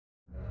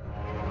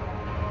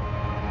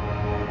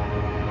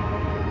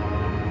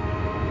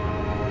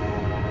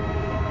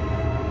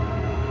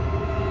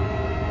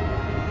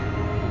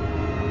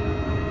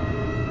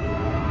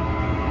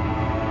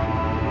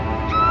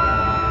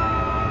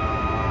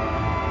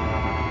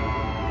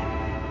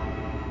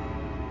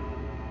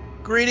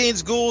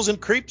Greetings, ghouls and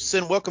creeps,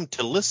 and welcome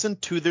to Listen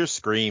to Their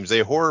Screams,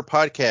 a horror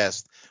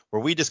podcast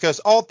where we discuss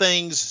all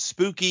things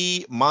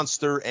spooky,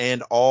 monster,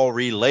 and all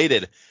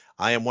related.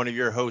 I am one of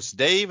your hosts,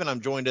 Dave, and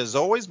I'm joined as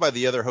always by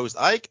the other host,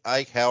 Ike.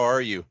 Ike, how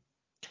are you?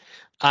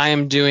 I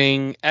am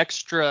doing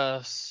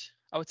extra,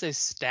 I would say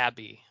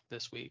stabby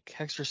this week.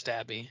 Extra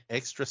stabby.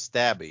 Extra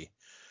stabby.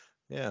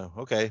 Yeah,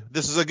 okay.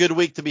 This is a good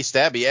week to be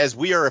stabby, as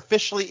we are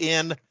officially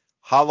in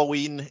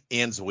Halloween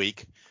Ends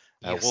week.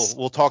 Yes.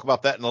 We'll talk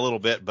about that in a little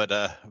bit,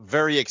 but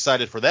very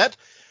excited for that.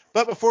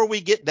 But before we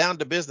get down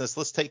to business,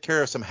 let's take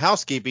care of some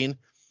housekeeping.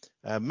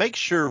 Make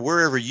sure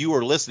wherever you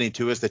are listening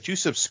to us that you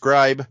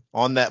subscribe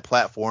on that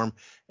platform,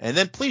 and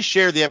then please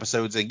share the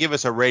episodes and give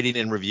us a rating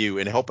and review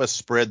and help us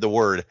spread the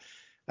word.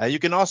 You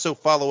can also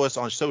follow us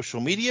on social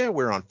media.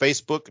 We're on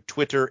Facebook,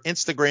 Twitter,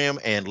 Instagram,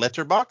 and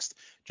Letterboxd.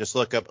 Just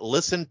look up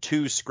Listen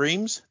to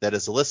Screams. That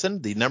is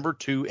Listen, the number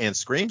 2, and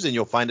Screams, and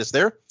you'll find us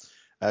there.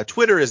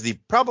 Twitter is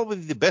probably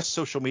the best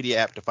social media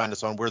app to find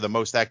us on. We're the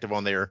most active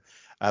on there,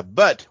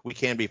 but we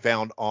can be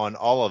found on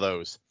all of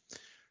those.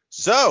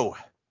 So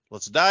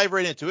let's dive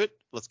right into it.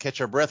 Let's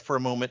catch our breath for a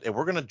moment, and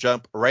we're going to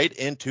jump right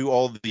into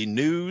all the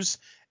news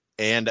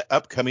and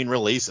upcoming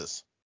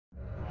releases.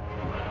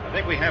 I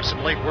think we have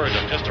some late word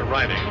that's just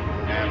arriving,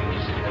 and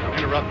I'll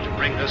interrupt to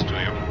bring this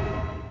to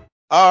you.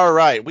 All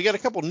right, we got a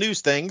couple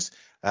news things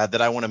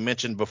that I want to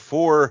mention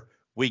before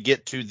we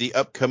get to the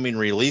upcoming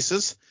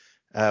releases.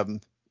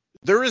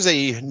 There is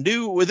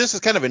this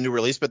is kind of a new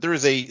release, but there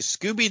is a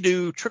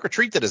Scooby-Doo Trick or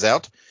Treat that is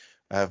out.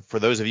 For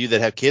those of you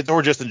that have kids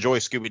or just enjoy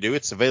Scooby-Doo,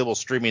 it's available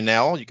streaming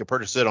now. You can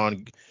purchase it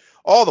on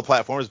all the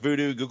platforms,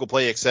 Vudu, Google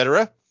Play,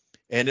 etc.,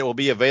 and it will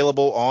be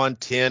available on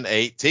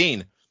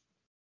 10/18.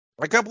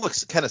 A couple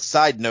of kind of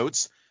side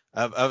notes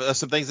of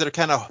some things that are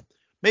kind of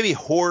maybe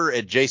horror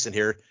adjacent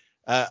here.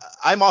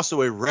 I'm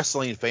also a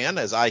wrestling fan,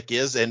 as Ike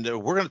is, and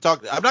we're going to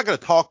talk. I'm not going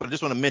to talk, but I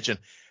just want to mention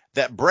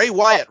that Bray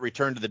Wyatt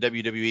returned to the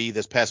WWE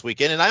this past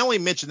weekend, and I only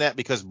mention that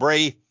because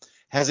Bray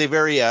has a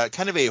very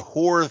kind of a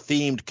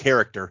horror-themed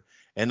character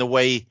and the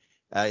way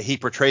he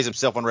portrays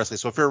himself on wrestling.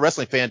 So if you're a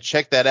wrestling fan,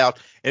 check that out.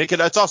 And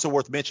it's also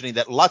worth mentioning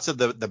that lots of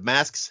the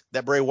masks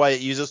that Bray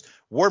Wyatt uses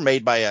were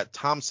made by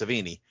Tom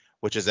Savini,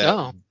 which is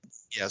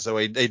so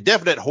a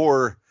definite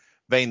horror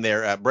vein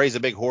there. Bray's a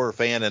big horror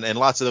fan, and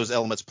lots of those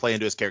elements play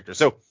into his character.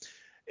 So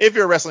if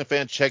you're a wrestling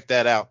fan, check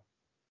that out.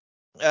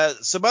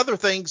 Some other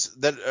things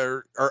that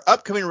are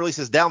upcoming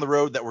releases down the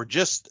road that were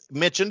just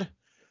mentioned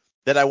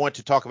that I want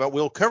to talk about.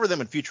 We'll cover them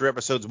in future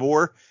episodes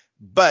more,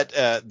 but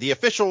the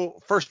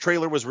official first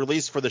trailer was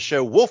released for the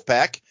show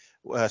Wolfpack,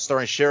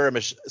 starring Sarah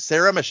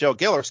Michelle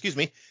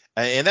Gellar,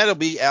 and that'll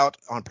be out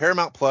on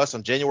Paramount Plus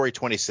on January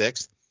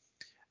 26th.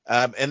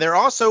 And they're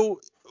also,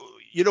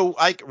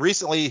 Ike,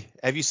 recently,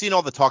 have you seen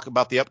all the talk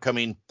about the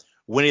upcoming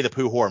Winnie the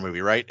Pooh horror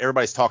movie, right?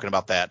 Everybody's talking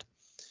about that.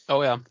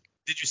 Oh, yeah.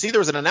 Did you see there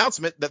was an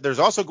announcement that there's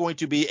also going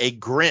to be a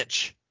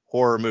Grinch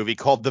horror movie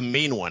called The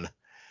Mean One?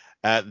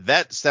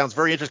 That sounds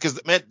very interesting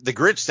because the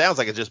Grinch sounds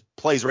like it just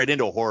plays right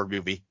into a horror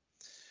movie.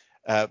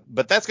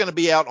 But that's going to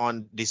be out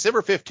on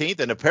December 15th,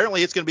 and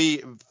apparently it's going to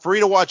be free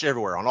to watch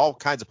everywhere on all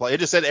kinds of places. It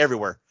just said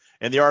everywhere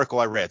in the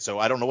article I read, so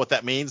I don't know what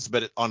that means,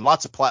 but on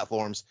lots of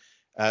platforms,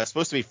 it's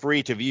supposed to be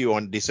free to view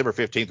on December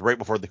 15th, right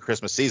before the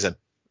Christmas season.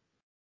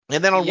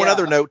 And then on one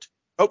other note,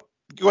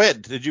 go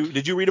ahead. Did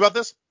you read about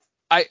this?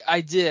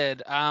 I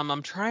did.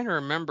 I'm trying to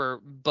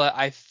remember, but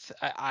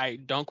I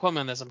don't quote me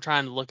on this. I'm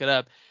trying to look it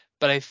up,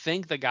 but I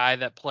think the guy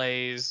that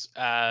plays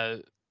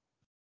Art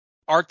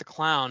the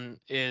Clown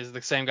is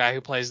the same guy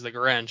who plays the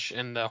Grinch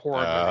in the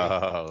horror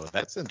movie. Oh,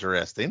 that's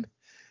interesting.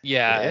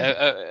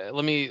 Yeah.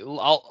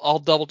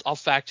 I'll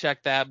fact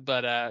check that,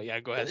 but yeah,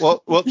 go ahead.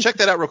 Well, check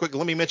that out real quick.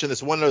 Let me mention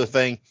this one other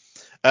thing.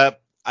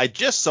 I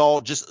just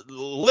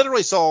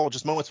literally saw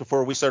moments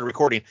before we started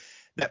recording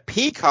that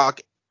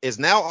Peacock is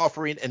now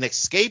offering an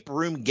escape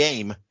room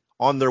game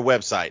on their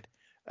website.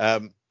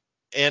 And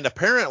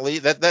apparently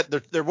that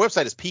their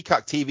website is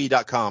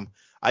peacocktv.com.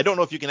 I don't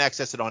know if you can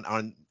access it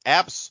on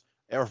apps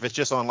or if it's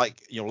just on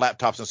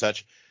laptops and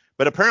such,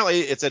 but apparently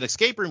it's an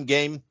escape room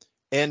game,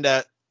 and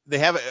they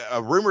have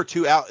a room or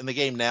two out in the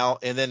game now,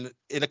 and then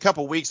in a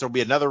couple weeks there'll be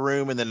another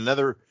room, and then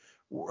a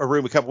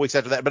room a couple weeks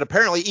after that. But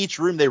apparently each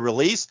room they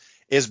release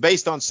is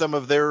based on some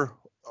of their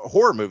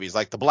horror movies,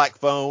 like The Black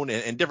Phone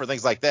and different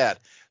things like that.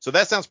 So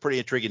that sounds pretty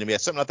intriguing to me.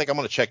 That's something I think I'm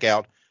going to check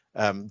out.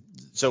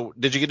 So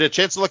did you get a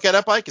chance to look that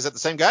up, Ike? Is that the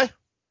same guy?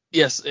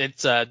 Yes,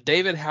 it's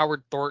David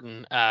Howard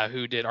Thornton,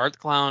 who did Art the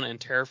Clown and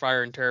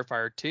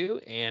Terrifier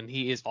 2, and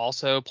he is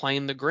also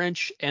playing the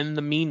Grinch in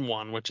The Mean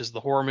One, which is the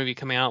horror movie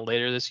coming out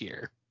later this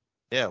year.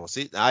 Yeah, well,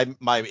 see,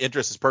 my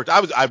interest is perked.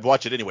 I'd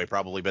watch it anyway,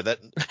 probably, but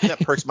that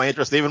perks my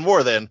interest even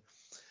more then.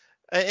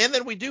 And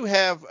then we do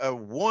have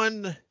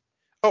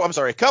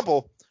a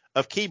couple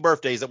of key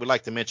birthdays that we'd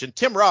like to mention.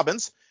 Tim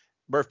Robbins'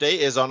 birthday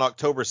is on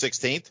October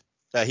 16th.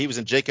 He was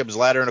in Jacob's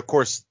Ladder, and of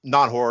course,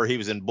 non-horror, he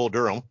was in Bull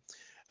Durham.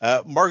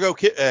 Margot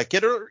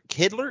Kidder,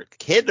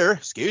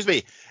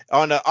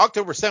 on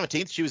October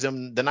 17th, she was in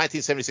the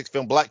 1976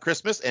 film Black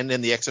Christmas and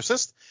in The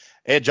Exorcist.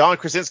 And John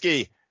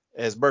Krasinski,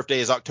 His birthday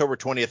is October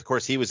 20th. Of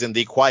course, he was in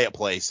The Quiet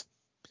Place.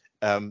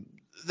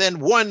 Then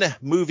one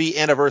movie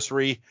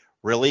anniversary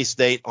release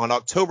date on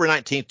October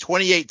 19th,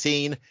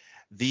 2018.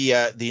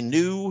 The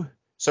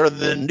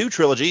new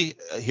trilogy.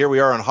 Here we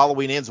are on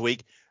Halloween Ends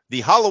week.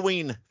 The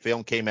Halloween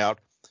film came out.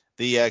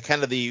 The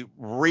kind of the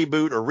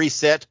reboot or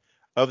reset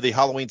of the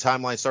Halloween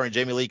timeline starring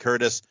Jamie Lee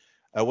Curtis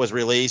was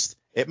released.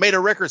 It made a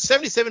record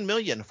 $77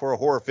 million for a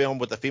horror film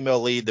with a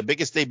female lead, the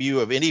biggest debut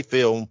of any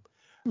film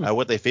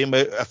with a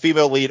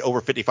female lead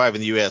over 55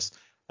 in the U.S.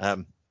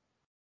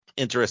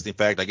 Interesting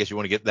fact. I guess you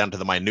want to get down to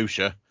the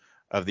minutia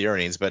of the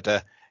earnings,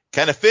 but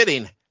kind of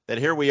fitting that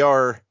here we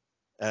are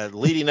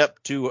leading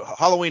up to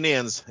Halloween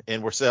Ends,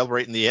 and we're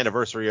celebrating the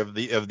anniversary of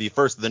the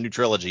first of the new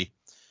trilogy.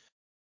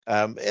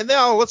 And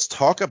now let's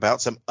talk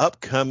about some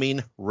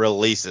upcoming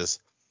releases.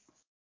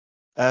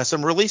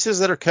 Some releases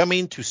that are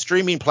coming to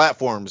streaming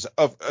platforms.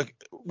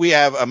 We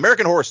have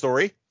American Horror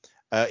Story,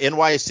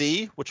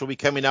 NYC, which will be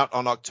coming out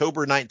on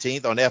October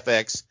 19th on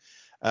FX.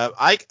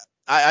 I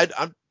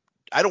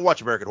don't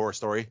watch American Horror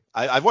Story.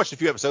 I've watched a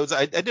few episodes.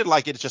 I did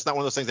like it. It's just not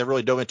one of those things I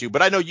really dove into.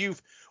 But I know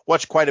you've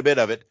watched quite a bit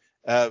of it.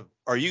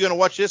 Are you going to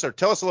watch this, or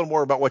tell us a little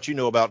more about what you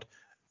know about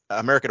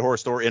American Horror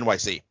Story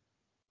NYC?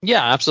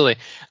 Yeah,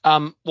 absolutely.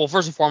 Well,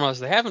 first and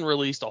foremost, they haven't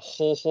released a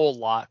whole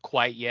lot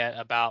quite yet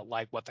about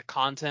like what the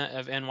content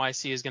of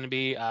NYC is going to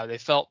be.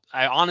 As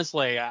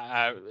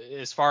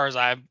far as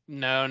I've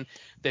known,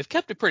 they've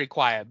kept it pretty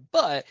quiet.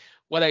 But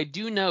what I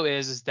do know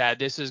is that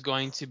this is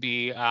going to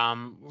be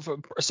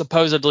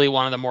supposedly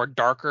one of the more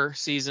darker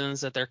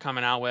seasons that they're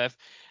coming out with.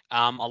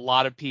 A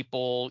lot of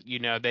people,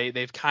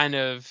 they've kind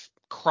of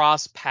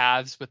cross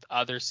paths with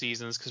other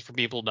seasons, because for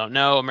people who don't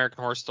know,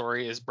 American Horror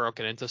Story is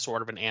broken into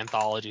sort of an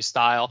anthology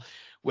style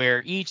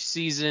where each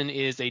season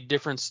is a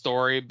different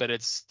story, but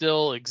it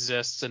still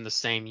exists in the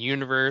same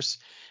universe.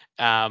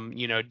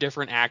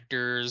 Different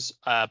actors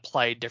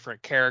play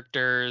different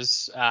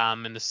characters,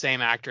 and the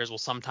same actors will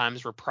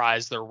sometimes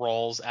reprise their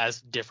roles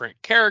as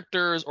different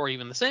characters or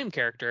even the same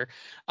character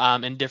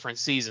in different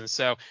seasons.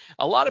 So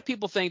a lot of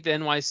people think the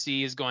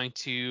NYC is going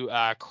to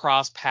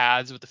cross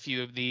paths with a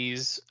few of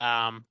these,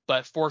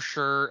 but for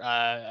sure,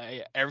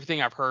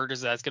 everything I've heard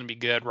is that it's going to be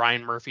good.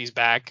 Ryan Murphy's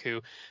back,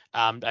 who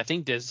I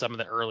think did some of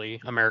the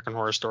early American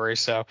Horror Story.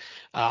 So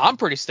I'm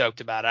pretty stoked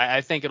about it.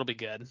 I think it'll be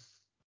good.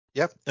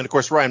 Yep. And of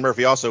course, Ryan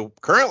Murphy also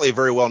currently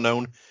very well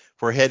known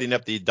for heading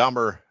up the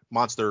Dahmer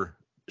Monster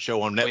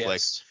show on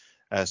Netflix.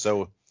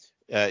 Oh,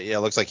 yes. It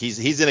looks like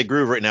he's in a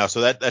groove right now.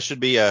 So that should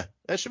be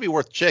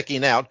worth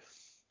checking out.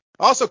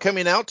 Also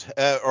coming out,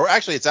 or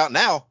actually it's out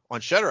now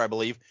on Shudder, I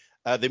believe.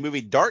 The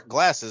movie Dark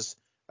Glasses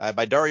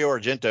by Dario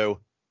Argento.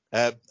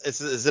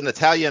 It's an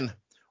Italian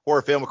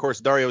horror film. Of course,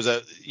 Dario's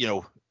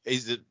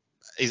he's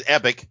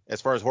epic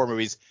as far as horror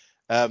movies.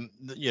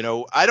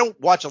 I don't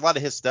watch a lot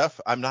of his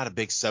stuff. I'm not a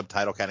big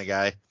subtitle kind of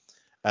guy.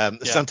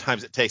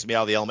 Sometimes it takes me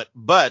out of the element,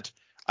 but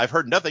I've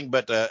heard nothing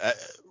but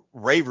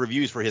rave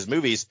reviews for his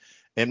movies,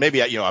 and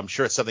maybe I'm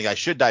sure it's something I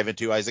should dive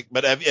into, Isaac.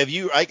 But have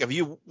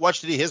you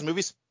watched any of his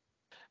movies?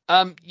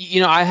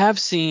 I have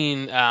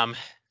seen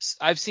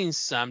I've seen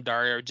some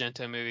Dario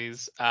Argento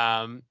movies.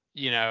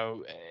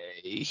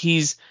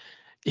 He's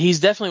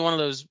definitely one of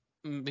those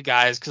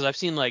guys, because I've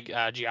seen like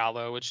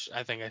Giallo, which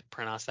I think I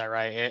pronounced that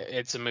right.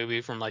 It's a movie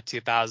from like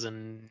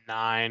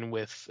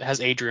 2009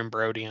 has Adrian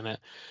Brody in it.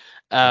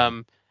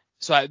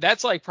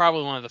 That's like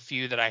probably one of the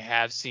few that I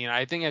have seen.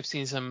 I think I've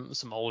seen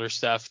some older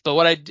stuff, but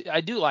what I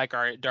do like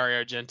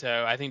Dario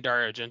Argento. I think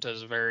Dario Argento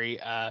is very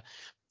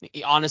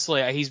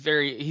honestly,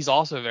 he's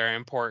also very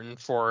important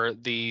for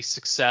the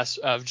success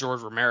of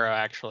George Romero.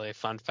 Actually,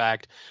 fun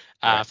fact,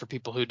 Right. for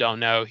people who don't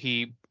know,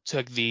 he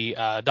took the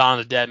Dawn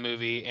of the Dead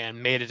movie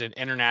and made it an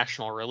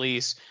international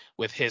release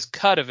with his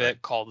cut of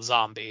it called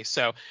Zombie.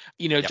 So,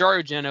 Dario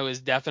Argento is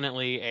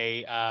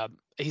definitely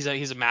he's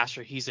a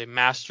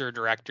master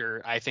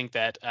director. I think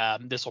that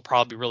this will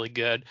probably be really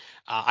good.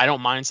 I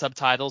don't mind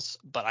subtitles,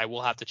 but I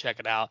will have to check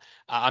it out.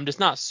 I'm just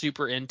not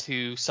super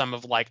into some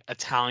of like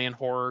Italian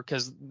horror,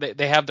 because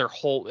they have their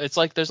whole, it's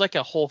like there's like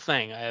a whole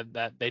thing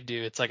that they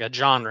do. It's like a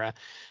genre.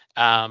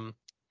 And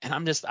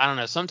I don't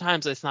know.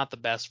 Sometimes it's not the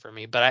best for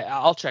me, but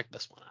I'll check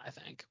this one, I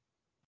think.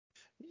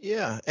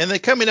 Yeah. And then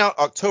coming out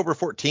October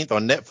 14th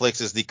on Netflix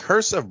is The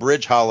Curse of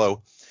Bridge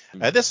Hollow.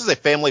 This is a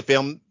family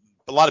film.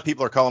 A lot of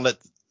people are calling it,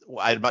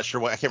 I'm not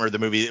sure I can't remember the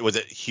movie. Was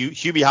it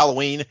Hubie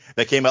Halloween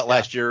that came out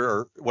last year,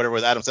 or whatever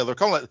with Adam Sandler? They're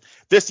calling it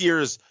this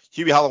year's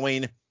Hubie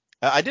Halloween.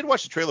 I did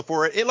watch the trailer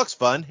for it. It looks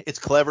fun. It's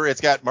clever.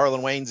 It's got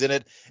Marlon Wayans in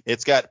it.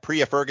 It's got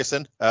Priya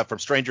Ferguson from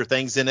Stranger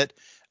Things in it.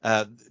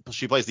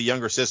 She plays the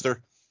younger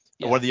sister.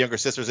 One of the younger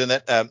sisters in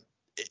that.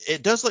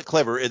 It does look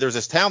clever. There's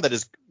this town that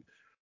is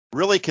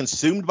really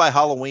consumed by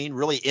Halloween,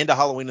 really into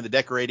Halloween and the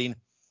decorating.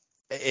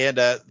 And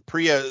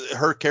Priya,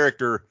 her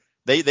character,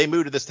 they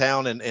moved to this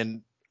town,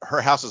 and her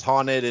house is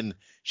haunted, and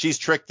she's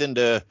tricked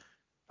into,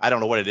 I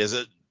don't know what it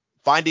is,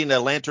 finding a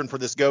lantern for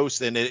this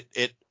ghost. And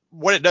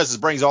what it does is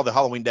brings all the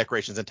Halloween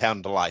decorations in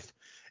town to life.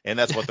 And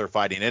that's what they're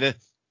fighting. And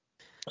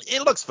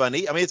it looks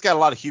funny. I mean, it's got a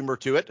lot of humor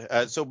to it.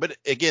 But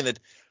again,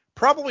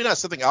 Probably not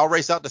something I'll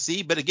race out to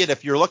see, but again,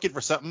 if you're looking for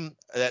something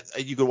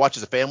that you could watch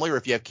as a family, or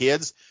if you have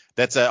kids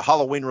that's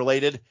Halloween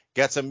related,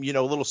 got some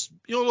little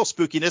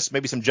spookiness,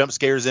 maybe some jump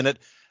scares in it,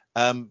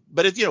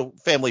 but it's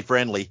family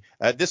friendly.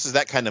 This is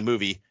that kind of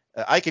movie.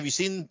 Ike, have you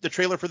seen the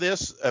trailer for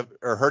this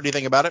or heard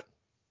anything about it?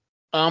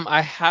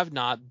 I have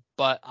not,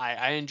 but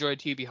I enjoy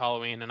TV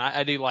Halloween, and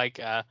I do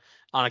like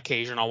on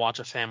occasion I'll watch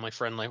a family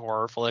friendly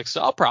horror flick,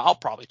 so I'll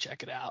probably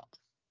check it out.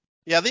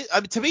 Yeah,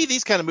 to me,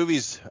 these kind of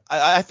movies,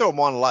 I throw them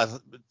on a lot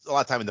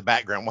of time in the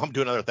background while I'm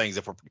doing other things.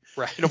 If we're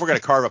Right. if we're gonna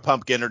carve a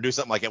pumpkin or do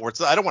something like that, where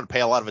I don't want to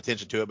pay a lot of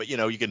attention to it, but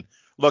you can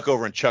look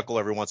over and chuckle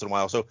every once in a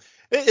while. So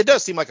it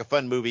does seem like a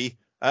fun movie.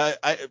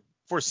 I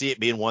foresee it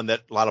being one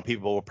that a lot of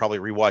people will probably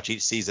rewatch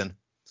each season.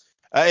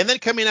 And then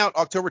coming out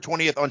October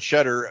 20th on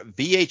Shudder,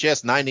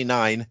 VHS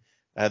 99,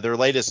 their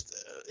latest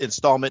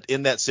installment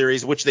in that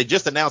series, which they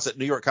just announced at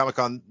New York Comic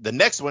Con. The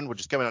next one, which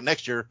is coming out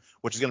next year,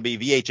 which is going to be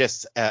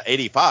VHS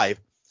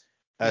 85.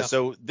 Yeah.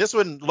 So this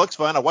one looks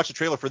fun. I watched the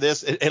trailer for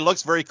this. It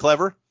looks very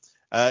clever.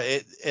 Again,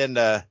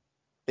 I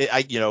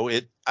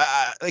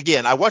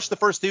watched the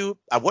first two.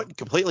 I wasn't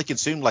completely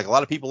consumed like a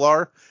lot of people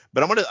are,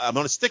 but I'm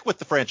gonna stick with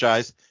the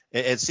franchise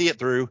and see it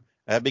through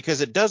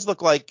because it does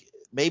look like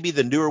maybe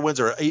the newer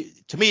ones are,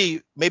 to me,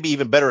 maybe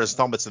even better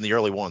installments than the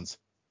early ones.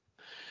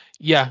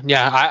 Yeah,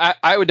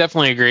 I would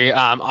definitely agree.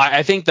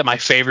 I think that my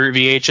favorite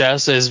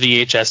VHS is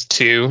VHS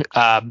 2,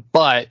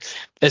 but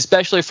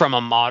especially from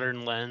a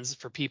modern lens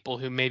for people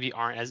who maybe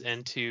aren't as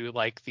into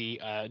like the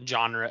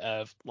genre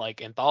of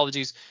like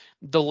anthologies,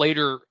 the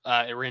later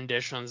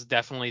renditions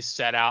definitely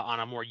set out on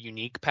a more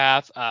unique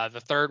path.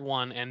 The third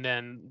one, and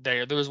then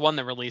there was one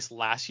that released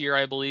last year,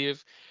 I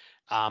believe.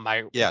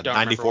 I Yeah, don't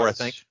remember 94, what I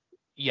think.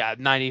 Yeah,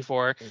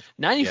 94. Yeah.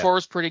 94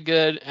 was pretty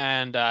good,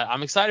 and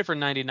I'm excited for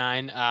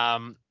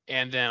 99.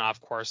 And then, of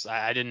course,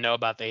 I didn't know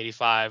about the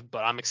 85,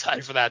 but I'm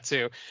excited for that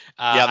too.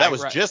 Yeah, that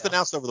was just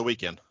announced over the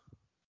weekend.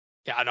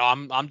 Yeah, no,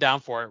 I'm down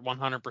for it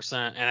 100%.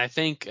 And I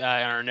think in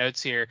our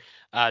notes here,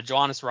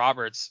 Johannes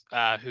Roberts,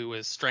 who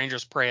was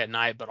Stranger's Prey at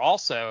Night, but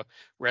also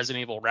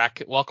Resident Evil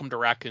Welcome to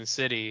Raccoon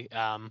City,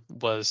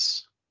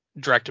 was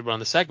directed one of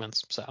the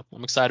segments. So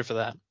I'm excited for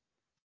that.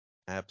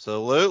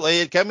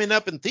 Absolutely. And coming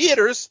up in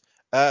theaters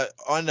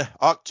on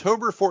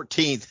October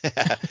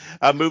 14th,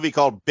 a movie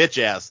called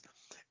Bitch Ass.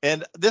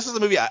 And this is a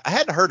movie I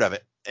hadn't heard of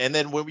it. And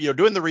then when we were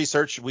doing the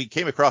research, we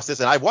came across this,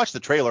 and I watched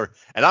the trailer,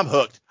 and I'm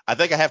hooked. I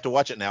think I have to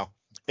watch it now.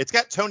 It's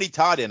got Tony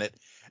Todd in it,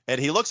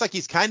 and he looks like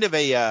he's kind of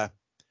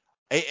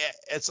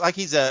it's like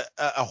he's a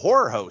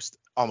horror host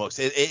almost.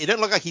 It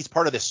doesn't look like he's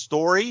part of this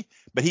story,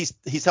 but he's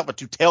helping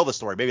to tell the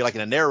story, maybe like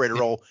in a narrator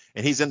role,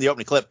 and he's in the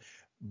opening clip.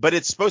 But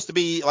it's supposed to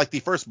be like the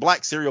first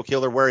black serial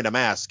killer wearing a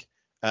mask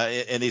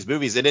in these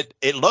movies, and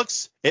it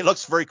looks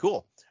very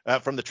cool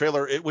from the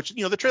trailer, which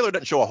the trailer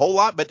doesn't show a whole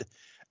lot, but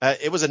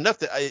it was enough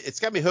that it's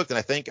got me hooked, and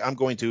I think I'm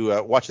going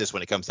to watch this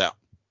when it comes out.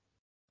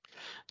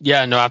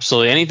 Yeah, no,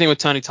 absolutely. Anything with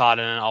Tony Todd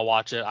in it, I'll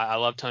watch it. I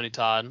love Tony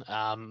Todd.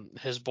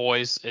 His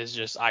voice is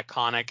just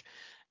iconic.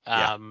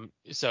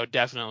 So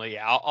definitely,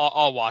 yeah,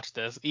 I'll watch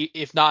this.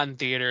 If not in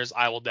theaters,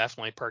 I will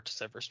definitely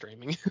purchase it for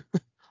streaming.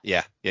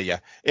 Yeah.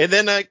 And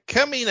then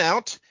coming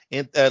out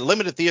in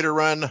limited theater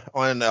run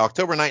on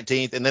October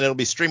 19th, and then it'll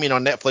be streaming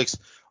on Netflix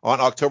on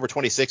October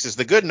 26th is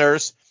The Good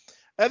Nurse.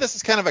 This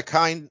is kind of a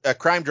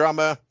crime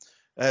drama.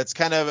 It's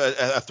kind of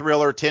a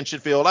thriller,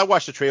 tension filled. I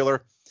watched the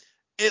trailer.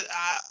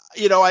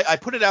 I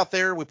put it out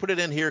there. We put it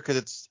in here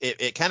because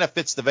it kind of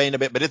fits the vein a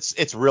bit, but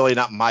it's really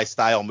not my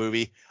style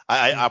movie.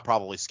 I'll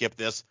probably skip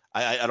this.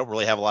 I don't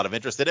really have a lot of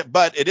interest in it,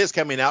 but it is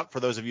coming out for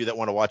those of you that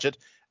want to watch it.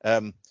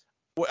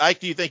 Ike,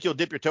 do you think you'll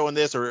dip your toe in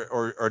this,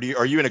 or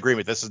are you in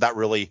agreement? This is not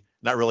really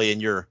in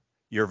your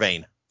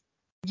vein.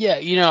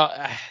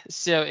 Yeah,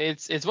 so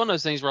it's one of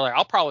those things where like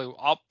I'll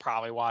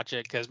probably watch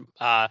it because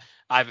I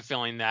have a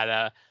feeling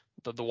that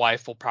the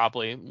wife will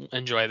probably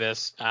enjoy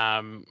this.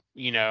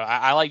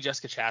 I like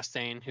Jessica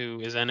Chastain, who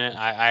is in it.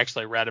 I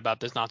actually read about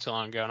this not too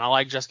long ago, and I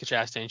like Jessica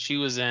Chastain. She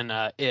was in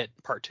It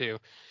Part 2.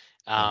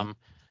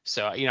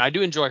 So I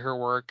do enjoy her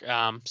work.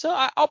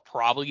 So I'll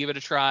probably give it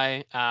a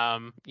try.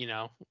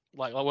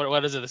 Like what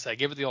does it say?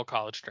 Give it the old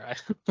college try.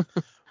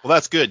 Well,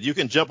 that's good. You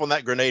can jump on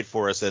that grenade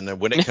for us, and then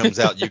when it comes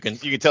out, you can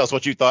tell us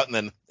what you thought,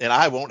 and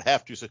I won't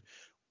have to.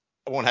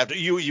 I won't have to.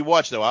 You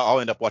watch though. I'll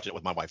end up watching it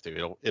with my wife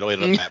too. It'll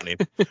end up happening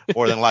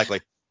more than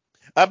likely.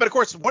 But of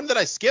course, one that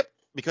I skipped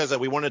because I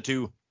wanted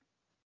to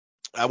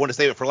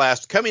save it for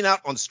last. Coming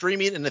out on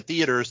streaming in the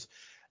theaters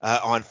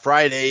on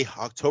Friday,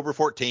 October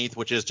 14th,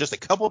 which is just a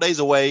couple days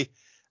away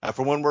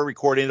from when we're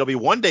recording. It'll be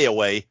one day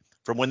away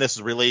from when this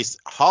is released.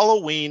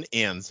 Halloween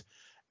Ends.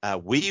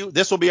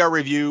 This will be our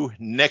review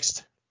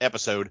next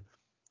episode,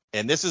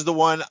 and this is the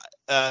one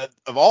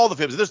of all the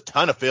films. There's a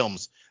ton of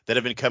films that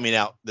have been coming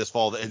out this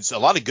fall. It's a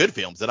lot of good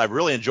films that I've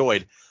really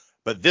enjoyed,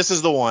 but this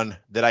is the one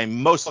that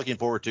I'm most looking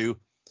forward to.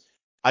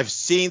 I've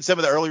seen some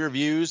of the early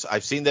reviews.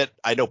 I've seen that.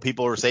 I know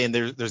people are saying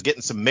there's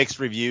getting some mixed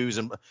reviews,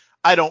 and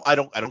I don't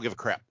give a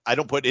crap. I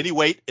don't put any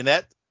weight in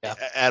that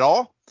at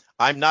all.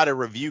 I'm not a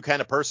review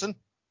kind of person.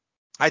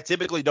 I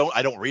typically don't.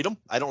 I don't read them.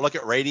 I don't look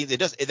at ratings.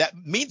 That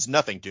means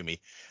nothing to me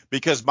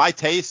because my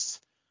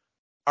tastes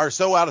are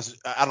so out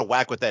of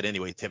whack with that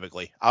anyway.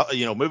 Typically,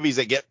 movies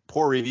that get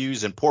poor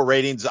reviews and poor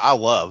ratings, I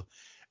love.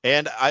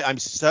 And I'm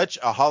such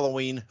a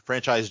Halloween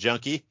franchise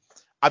junkie.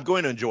 I'm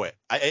going to enjoy it.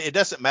 It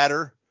doesn't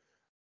matter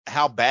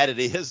how bad it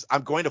is.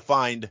 I'm going to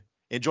find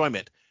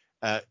enjoyment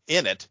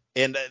in it.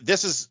 And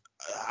this is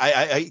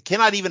I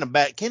cannot even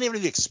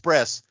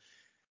express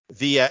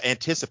the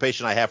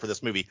anticipation I have for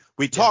this movie.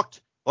 We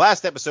talked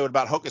last episode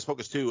about Hocus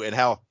Pocus 2 and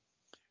how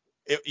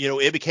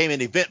it became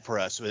an event for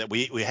us. That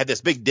we had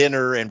this big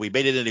dinner and we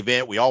made it an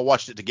event. We all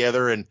watched it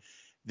together and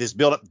this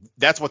build up.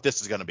 That's what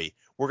this is going to be.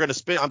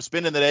 I'm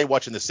spending the day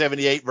watching the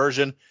 78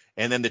 version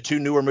and then the two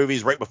newer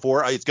movies right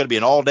before. It's going to be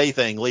an all day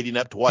thing leading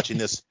up to watching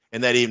this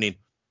in that evening.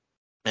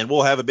 And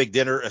we'll have a big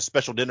dinner, a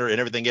special dinner and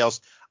everything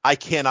else. I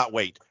cannot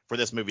wait for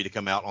this movie to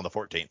come out on the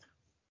 14th.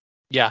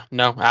 Yeah,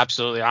 no,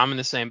 absolutely. I'm in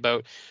the same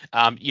boat.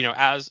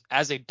 As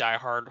a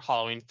diehard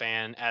Halloween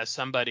fan, as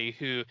somebody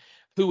who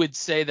would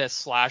say that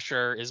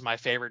slasher is my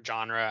favorite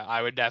genre,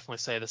 I would definitely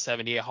say the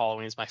 78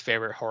 Halloween is my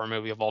favorite horror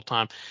movie of all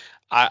time.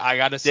 I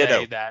got to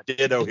say that.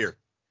 Ditto here.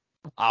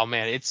 Oh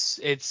man, it's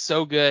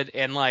so good,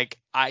 and like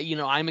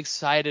I'm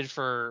excited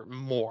for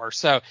more.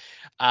 So,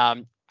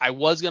 I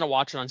was gonna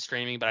watch it on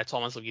streaming, but I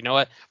told myself, you know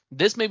what,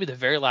 this may be the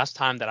very last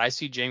time that I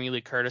see Jamie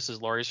Lee Curtis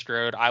as Laurie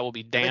Strode. I will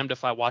be damned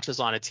if I watch this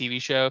on a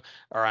TV show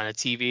or on a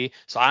TV.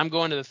 So I'm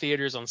going to the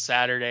theaters on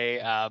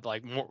Saturday,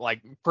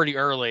 like pretty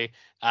early,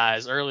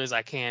 as early as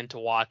I can to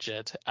watch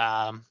it,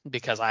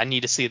 because I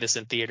need to see this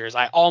in theaters.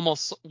 I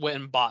almost went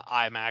and bought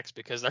IMAX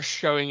because they're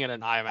showing it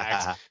in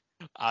IMAX.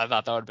 I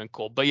thought that would have been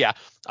cool. But yeah,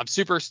 I'm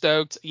super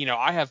stoked.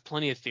 I have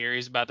plenty of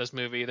theories about this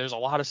movie. There's a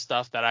lot of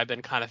stuff that I've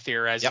been kind of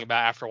theorizing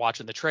about after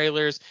watching the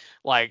trailers.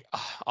 Like,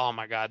 oh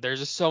my God, there's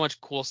just so much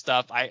cool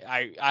stuff.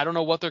 I don't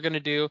know what they're going to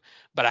do,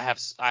 but I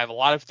have a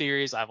lot of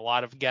theories. I have a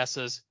lot of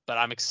guesses, but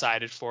I'm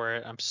excited for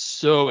it. I'm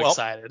so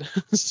excited.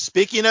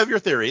 Speaking of your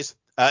theories,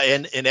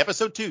 in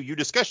episode 2, you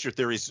discussed your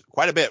theories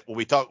quite a bit when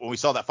we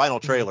saw that final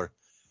trailer.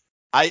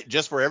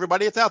 Just for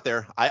everybody that's out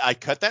there, I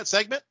cut that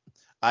segment.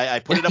 I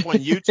put it up on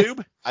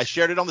YouTube. I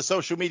shared it on the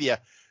social media.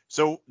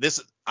 So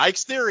this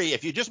Ike's theory,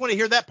 if you just want to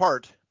hear that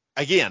part,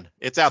 again,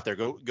 it's out there.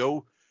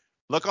 Go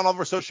look on all of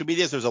our social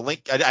medias. There's a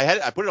link.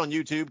 I put it on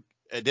YouTube.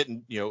 It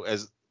didn't,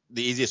 as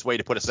the easiest way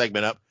to put a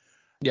segment up.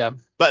 Yeah.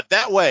 But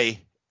that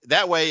way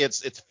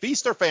it's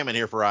feast or famine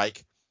here for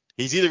Ike.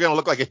 He's either going to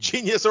look like a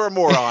genius or a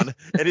moron,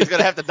 and he's going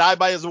to have to die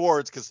by his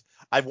words because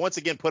I've once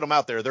again put them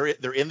out there.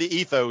 They're in the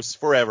ethos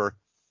forever,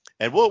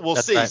 and we'll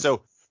see. Right.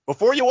 So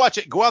before you watch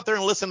it, go out there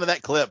and listen to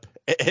that clip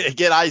and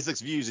get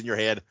Isaac's views in your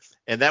head,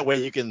 and that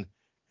way you can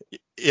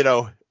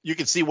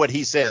see what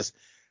he says.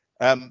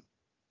 But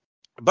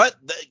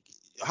the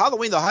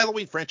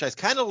Halloween franchise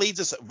kind of leads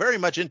us very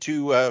much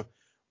into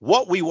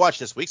what we watched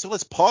this week. So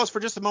let's pause for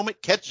just a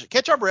moment,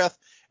 catch our breath,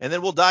 and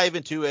then we'll dive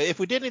into if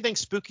we did anything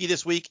spooky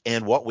this week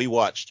and what we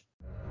watched.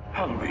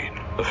 Halloween,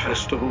 the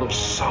festival of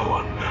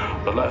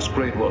Samhain. The last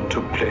great one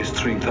took place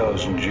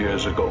 3,000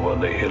 years ago when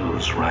the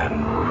hills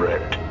ran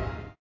red.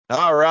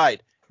 All right.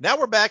 Now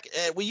we're back.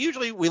 We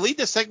lead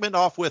this segment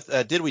off with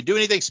did we do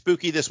anything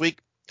spooky this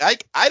week?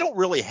 I don't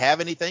really have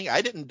anything.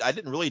 I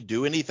didn't really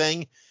do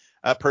anything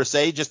per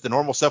se, just the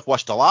normal stuff.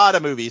 Watched a lot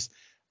of movies.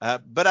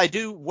 But I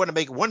do want to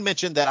make one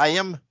mention that I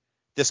am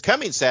this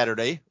coming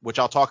Saturday, which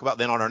I'll talk about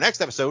then on our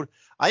next episode.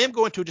 I am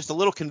going to just a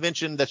little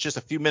convention that's just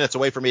a few minutes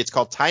away from me. It's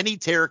called Tiny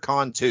Terror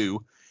Con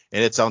 2,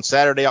 and it's on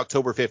Saturday,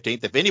 October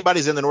 15th. If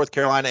anybody's in the North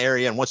Carolina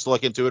area and wants to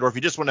look into it, or if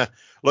you just want to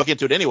look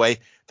into it anyway,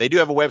 they do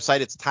have a website.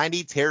 It's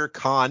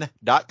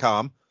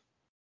tinyterrorcon.com.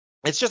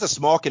 It's just a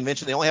small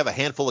convention. They only have a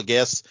handful of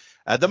guests.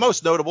 The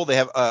most notable, they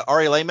have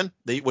Ari Lehman,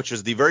 which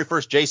was the very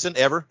first Jason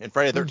ever in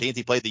Friday the 13th.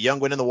 He played the young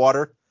one in the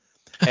water.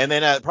 And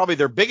then probably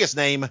their biggest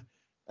name,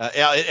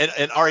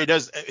 and Ari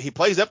he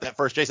plays up that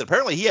first Jason.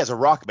 Apparently he has a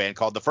rock band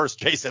called the First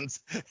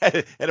Jasons.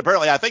 And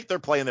apparently I think they're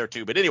playing there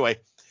too. But anyway,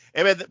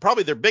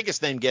 probably their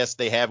biggest name guest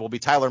they have will be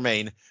Tyler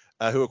Mane,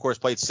 who of course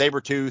played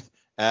Sabretooth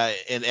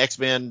in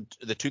X-Men,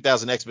 the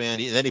 2000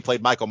 X-Men. And then he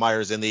played Michael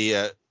Myers in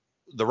the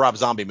Rob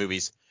Zombie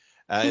movies.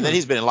 And then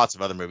he's been in lots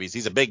of other movies.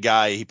 He's a big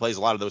guy. He plays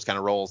a lot of those kind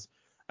of roles.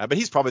 But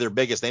he's probably their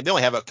biggest name. They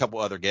only have a couple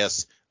other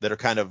guests that are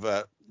kind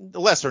of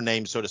lesser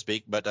names, so to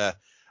speak. But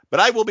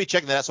I will be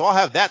checking that out. So I'll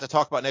have that to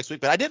talk about next week.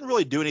 But I didn't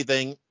really do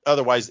anything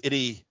otherwise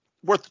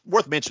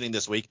worth mentioning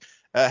this week.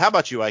 How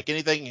about you, Ike?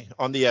 Anything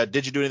on the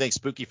did you do anything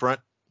spooky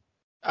front?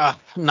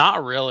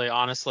 Not really,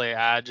 honestly.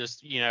 I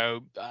just,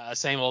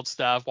 same old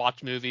stuff,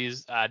 watch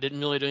movies. Didn't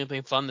really do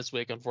anything fun this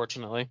week,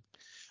 unfortunately.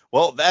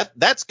 Well,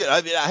 that's good.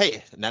 I mean,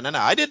 hey, no.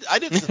 I did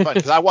some fun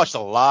because I watched a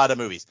lot of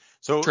movies.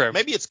 So True.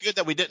 Maybe it's good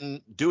that we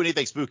didn't do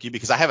anything spooky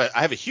because I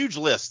have a huge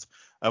list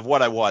of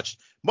what I watched.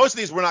 Most of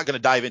these we're not going to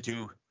dive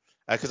into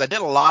because I did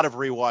a lot of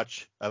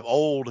rewatch of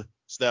old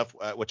stuff,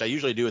 which I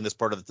usually do in this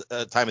part of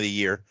the time of the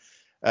year.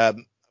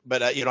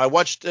 But I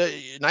watched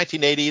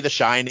 1980, The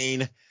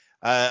Shining.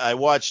 I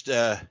watched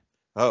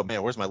oh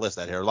man, where's my list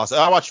at here?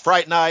 I watched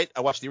Fright Night.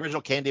 I watched the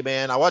original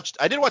Candyman.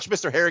 I did watch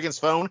Mr. Harrigan's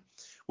Phone,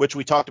 which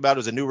we talked about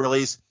as a new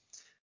release,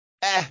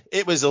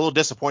 it was a little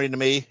disappointing to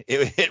me.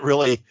 It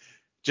really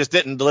just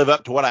didn't live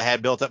up to what I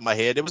had built up in my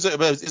head. It was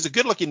a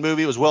good looking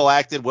movie. It was well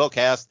acted, well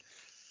cast.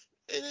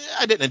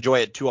 I didn't enjoy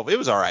it too often. It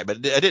was all right, but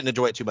I didn't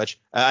enjoy it too much.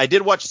 I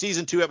did watch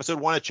season 2, episode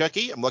 1 of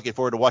Chucky. I'm looking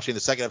forward to watching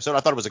the second episode. I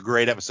thought it was a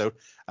great episode.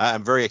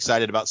 I'm very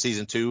excited about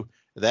season 2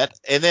 of that.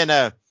 And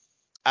then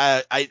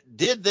I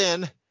did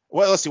then.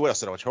 Well, let's see what else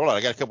did I watch. Hold on,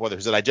 I got a couple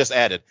others that I just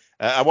added.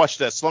 I watched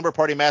Slumber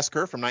Party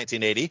Massacre from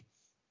 1980,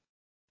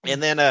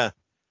 and then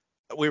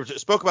we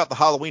spoke about the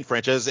Halloween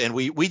franchise, and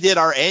we did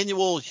our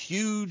annual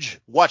huge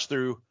watch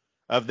through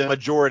of the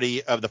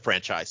majority of the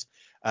franchise.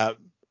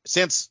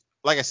 Since,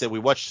 like I said, we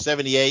watched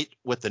 78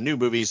 with the new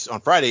movies on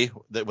Friday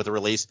with the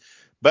release,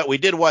 but we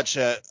did watch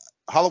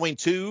Halloween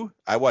 2.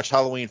 I watched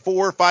Halloween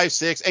 4, 5,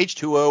 6,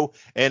 H2O,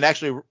 and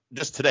actually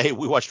just today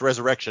we watched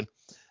Resurrection.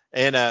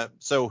 And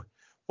so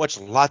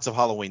watched lots of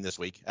Halloween this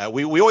week.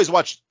 We always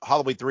watch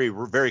Halloween 3.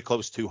 We're very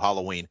close to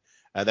Halloween.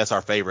 That's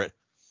our favorite.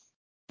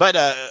 But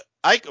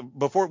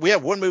before we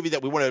have one movie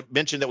that we want to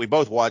mention that we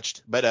both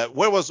watched. But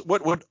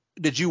what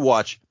did you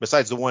watch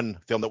besides the one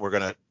film that we're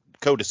going to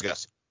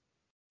co-discuss?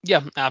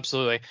 Yeah,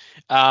 absolutely.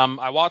 I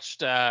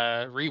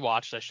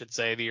rewatched, I should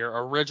say, the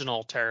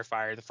original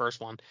Terrifier, the first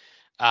one.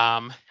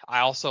 I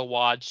also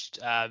watched,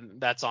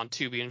 that's on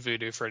Tubi and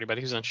Vudu for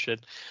anybody who's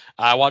interested.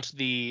 I watched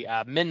the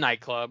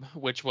Midnight Club,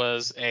 which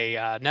was a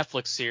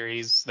Netflix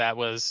series that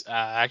was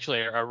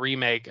actually a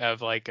remake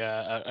of like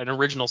an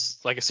original,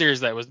 like a series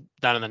that was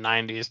done in the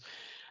 90s,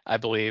 I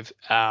believe.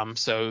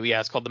 So yeah,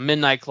 it's called the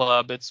Midnight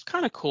Club. It's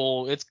kind of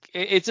cool.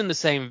 It's in the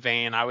same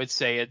vein. I would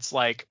say it's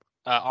like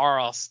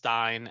R.L.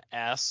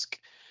 Stine-esque,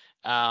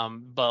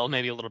 but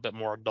maybe a little bit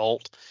more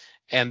adult.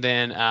 And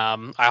then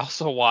I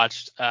also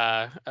watched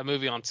a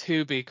movie on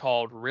Tubi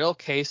called Real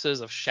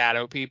Cases of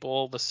Shadow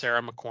People, the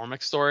Sarah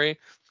McCormick story.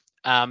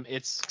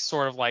 It's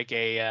sort of like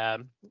a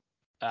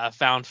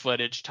found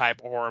footage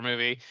type horror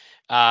movie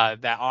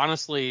that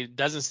honestly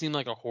doesn't seem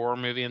like a horror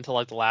movie until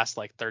like the last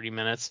like 30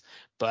 minutes.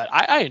 But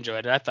I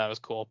enjoyed it. I thought it was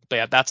cool. But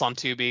yeah, that's on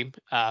Tubi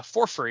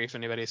for free if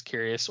anybody's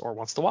curious or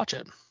wants to watch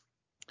it.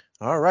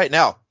 All right.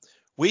 Now,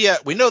 we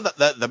know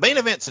that the main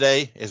event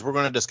today is we're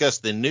going to discuss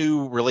the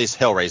new release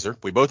Hellraiser.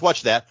 We both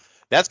watched that.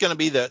 That's going to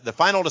be the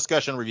final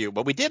discussion review.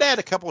 But we did add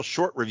a couple of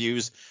short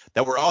reviews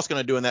that we're also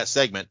going to do in that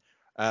segment.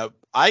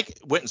 Ike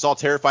went and saw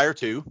Terrifier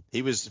 2.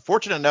 He was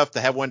fortunate enough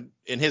to have one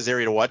in his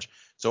area to watch.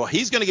 So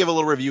he's going to give a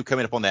little review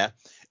coming up on that.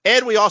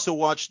 And we also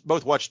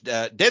both watched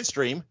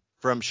Deadstream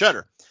from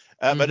Shudder.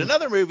 But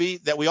another movie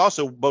that we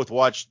also both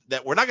watched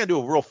that we're not going to do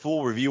a real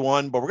full review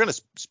on, but we're going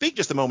to speak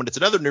just a moment. It's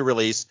another new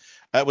release.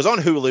 It was on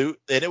Hulu,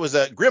 and it was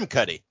Grim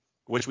Cuddy,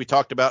 which we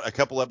talked about a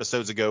couple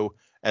episodes ago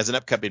as an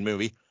upcoming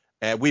movie.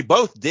 We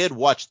both did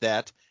watch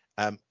that.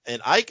 And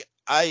I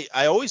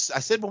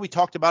said when we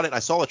talked about it, I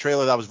saw a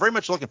trailer that I was very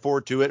much looking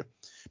forward to it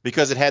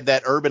because it had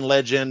that urban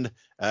legend,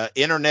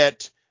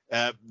 internet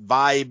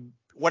vibe,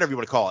 whatever you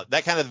want to call it,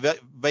 that kind of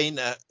vein,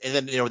 and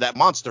then that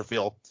monster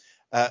feel.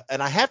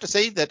 And I have to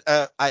say that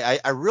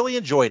I really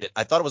enjoyed it.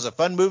 I thought it was a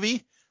fun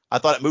movie. I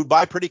thought it moved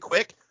by pretty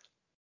quick.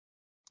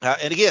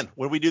 And again,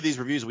 when we do these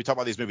reviews, we talk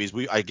about these movies.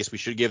 I guess we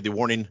should give the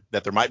warning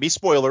that there might be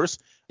spoilers.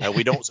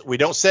 We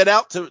don't set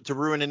out to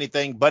ruin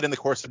anything, but in the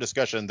course of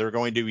discussion, there are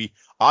going to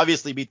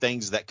obviously be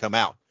things that come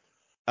out.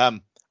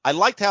 I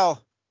liked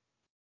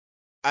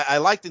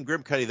in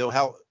Grim Cuddy though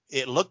how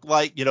it looked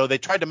like they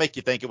tried to make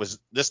you think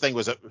this thing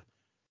was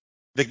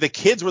the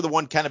kids were the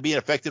one kind of being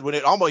affected when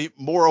it almost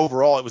more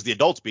overall it was the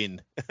adults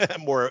being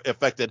more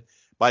affected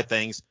by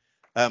things.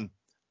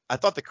 I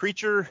thought the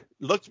creature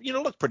looked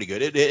pretty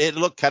good. It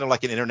looked kind of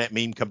like an internet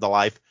meme come to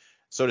life,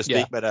 so to speak.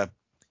 Yeah. But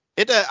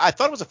I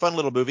thought it was a fun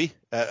little movie.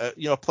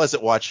 A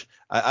pleasant watch.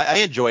 I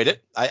enjoyed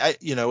it. I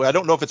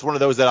don't know if it's one of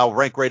those that I'll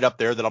rank right up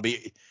there that I'll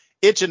be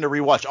itching to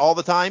rewatch all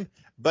the time.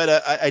 But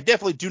I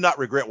definitely do not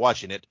regret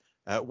watching it.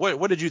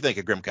 What did you think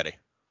of Grim Cuddy?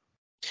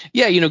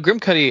 Yeah, Grim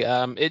Cuddy,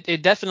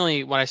 it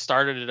definitely, when I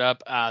started it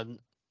up, I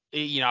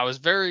was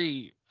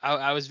very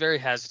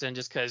hesitant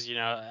just because,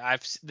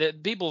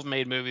 people have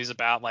made movies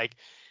about like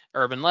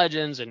urban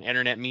legends and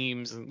internet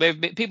memes, and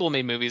people have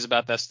made movies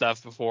about that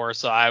stuff before.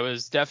 So I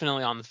was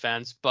definitely on the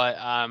fence, but,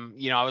 I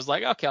was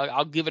like, okay,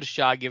 I'll give it a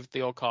shot, give it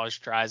the old college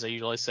try, as I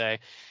usually say.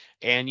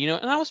 And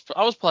and I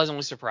was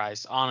pleasantly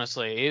surprised,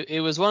 honestly.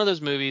 It was one of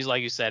those movies,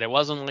 like you said, it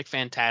wasn't like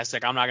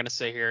fantastic. I'm not gonna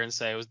sit here and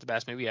say it was the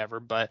best movie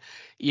ever, but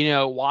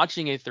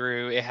watching it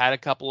through, it had a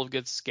couple of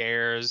good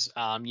scares.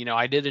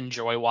 I did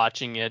enjoy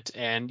watching it,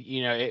 and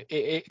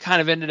it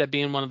kind of ended up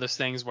being one of those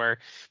things where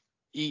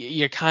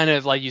you're kind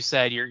of, like you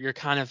said, you're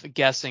kind of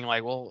guessing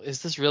like, well,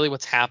 is this really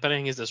what's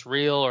happening? Is this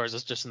real, or is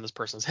this just in this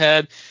person's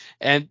head?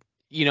 And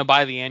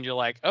by the end, you're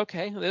like,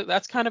 okay,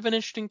 that's kind of an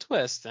interesting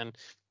twist. And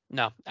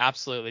no,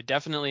 absolutely,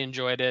 definitely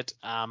enjoyed it.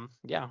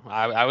 Yeah,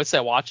 I would say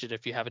watch it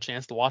if you have a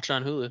chance to watch it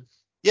on Hulu.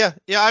 Yeah,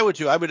 I would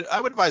too. I would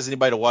advise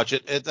anybody to watch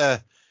it.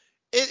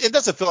 It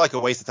doesn't feel like a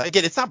waste of time.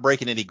 Again, it's not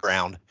breaking any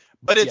ground,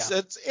 but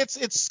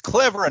it's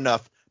clever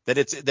enough that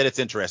it's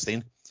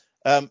interesting.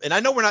 And I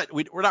know we're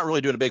not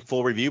really doing a big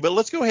full review, but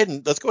let's go ahead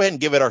and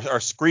give it our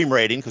Scream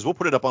rating, because we'll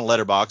put it up on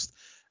Letterboxd,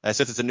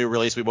 since it's a new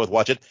release. We both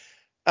watch it.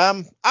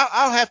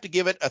 I'll have to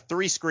give it a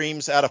 3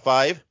 Screams out of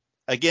 5.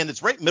 Again,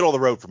 it's right middle of the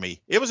road for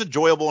me. It was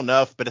enjoyable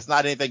enough, but it's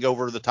not anything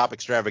over the top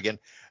extravagant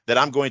that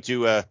I'm going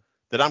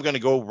to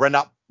go run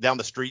out down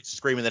the street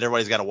screaming that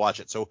everybody's got to watch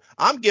it. So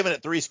I'm giving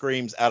it 3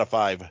 Screams out of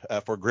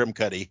 5 for Grim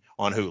Cuddy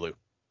on Hulu.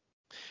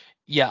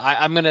 Yeah,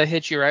 I'm gonna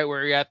hit you right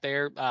where you're at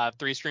there.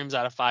 3 Screams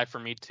out of 5 for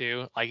me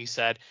too. Like you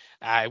said,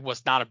 it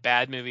was not a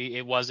bad movie.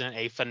 It wasn't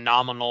a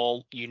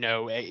phenomenal,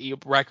 a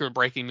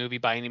record-breaking movie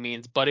by any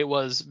means, but it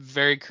was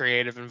very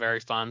creative and very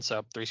fun.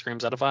 So 3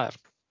 Screams out of 5.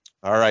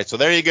 All right, so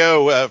there you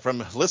go.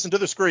 From Listen to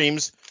the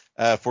Screams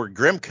for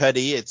Grim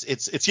Cuddy.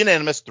 It's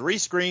unanimous. 3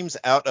 Screams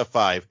out of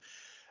 5.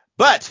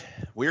 But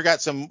we've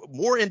got some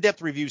more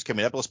in-depth reviews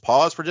coming up. Let's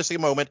pause for just a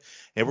moment,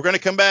 and we're going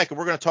to come back and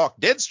we're going to talk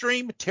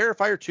Deadstream,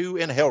 Terrifier 2,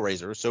 and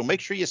Hellraiser. So make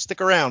sure you stick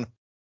around.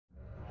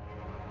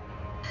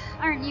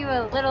 Aren't you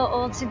a little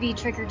old to be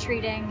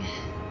trick-or-treating?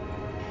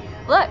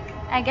 Look,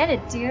 I get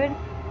it, dude.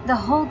 The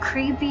whole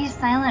creepy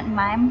silent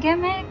mime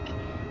gimmick?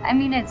 I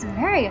mean, it's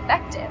very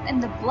effective,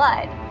 and the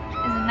blood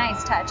is a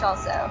nice touch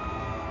also.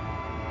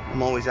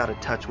 I'm always out of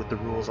touch with the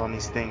rules on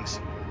these things.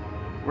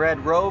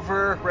 Red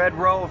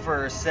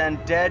Rover,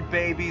 send dead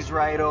babies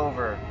right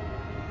over.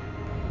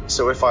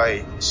 So if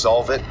I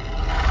solve it,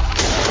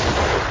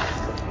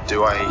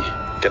 do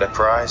I get a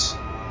prize?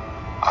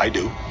 I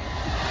do.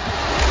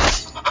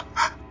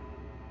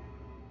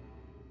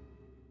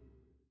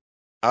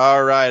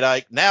 All right,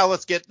 Ike. Now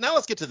let's get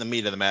to the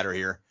meat of the matter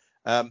here.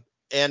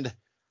 And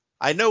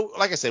I know,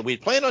 like I said, we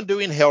planned on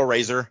doing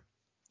Hellraiser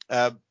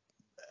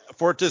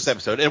for this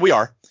episode, and we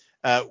are.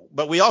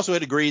 But we also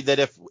had agreed that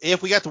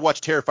if we got to watch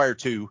Terrifier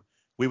 2,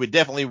 we would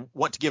definitely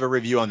want to give a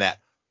review on that.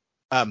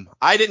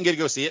 I didn't get to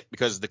go see it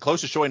because the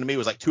closest showing to me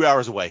was like 2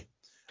 hours away,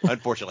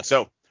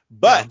 unfortunately.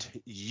 But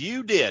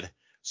you did.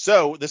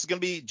 So this is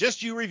going to be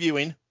just you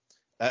reviewing.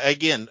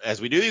 Again,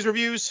 as we do these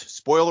reviews,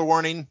 spoiler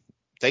warning,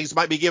 things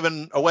might be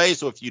given away.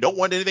 So if you don't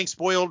want anything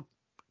spoiled,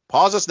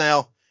 pause us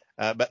now.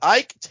 But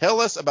Ike,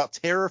 tell us about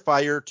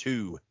Terrifier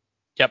 2.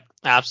 Yep,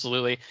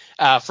 absolutely.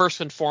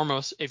 First and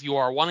foremost, if you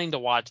are wanting to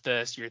watch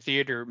this, your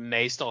theater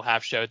may still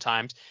have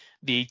showtimes.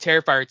 The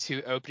Terrifier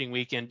 2 opening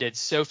weekend did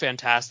so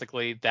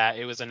fantastically that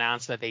it was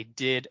announced that they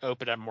did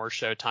open up more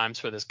showtimes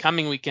for this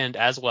coming weekend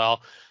as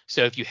well.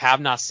 So if you have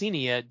not seen it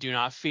yet, do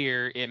not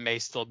fear. It may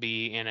still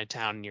be in a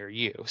town near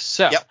you.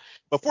 So yep.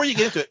 Before you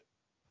get into it,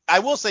 I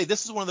will say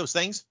this is one of those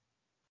things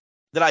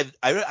that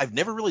I've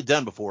never really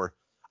done before.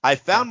 I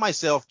found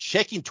myself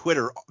checking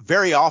Twitter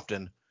very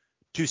often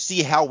to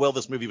see how well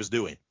this movie was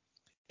doing,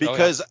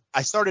 because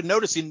I started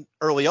noticing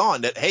early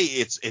on that, hey,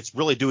 it's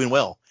really doing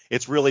well.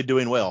 It's really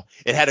doing well.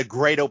 It had a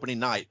great opening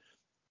night.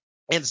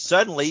 And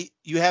suddenly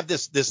you have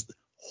this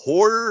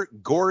horror,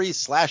 gory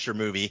slasher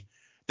movie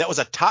that was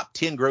a top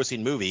 10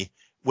 grossing movie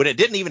when it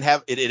didn't even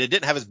have, it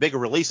didn't have as big a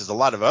release as a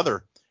lot of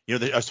other,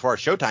 as far as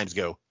showtimes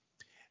go,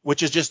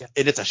 which is just,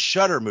 and it's a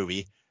Shudder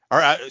movie, or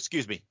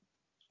excuse me,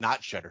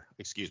 not Shudder,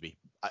 excuse me,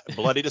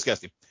 bloody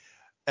disgusting.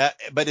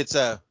 But it's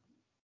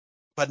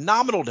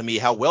phenomenal to me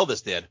how well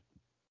this did.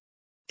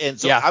 And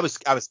so I was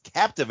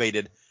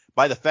captivated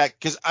by the fact,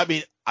 because I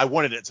mean, I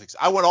wanted it to,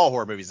 I want all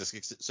horror movies to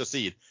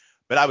succeed,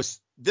 but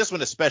this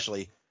one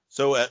especially.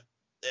 So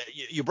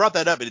you brought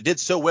that up, and it did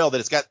so well that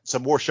it's got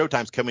some more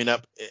showtimes coming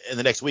up in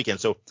the next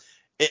weekend. So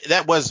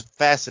that was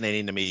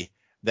fascinating to me,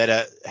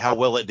 that how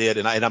well it did,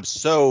 and I'm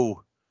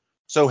so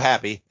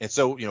happy, and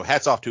so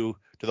hats off to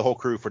the whole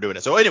crew for doing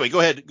it. So anyway, go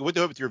ahead with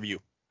your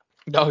review.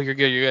 No, you're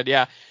good.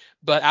 Yeah.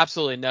 But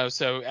absolutely no.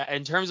 So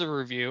in terms of a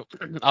review,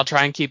 I'll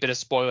try and keep it as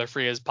spoiler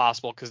free as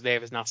possible because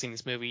Dave has not seen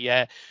this movie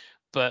yet.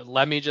 But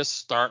let me just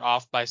start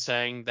off by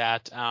saying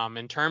that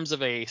in terms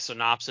of a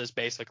synopsis,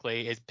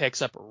 basically, it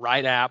picks up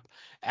right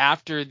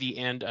after the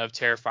end of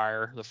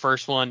Terrifier, the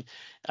first one,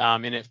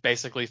 and it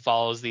basically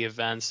follows the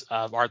events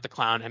of Art the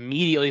Clown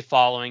immediately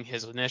following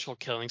his initial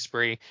killing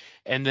spree.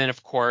 And then,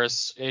 of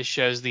course, it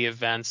shows the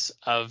events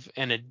of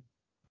an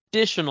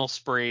additional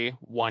spree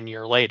 1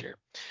 year later.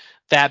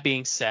 That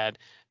being said,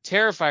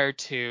 Terrifier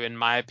 2, in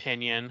my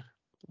opinion,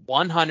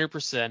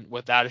 100%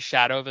 without a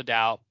shadow of a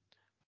doubt,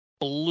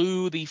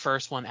 blew the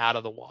first one out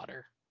of the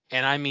water.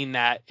 And I mean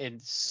that in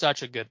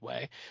such a good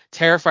way.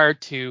 Terrifier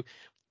 2,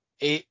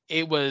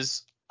 it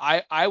was,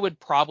 I would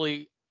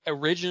probably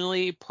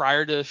originally,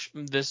 prior to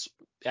this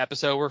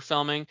episode we're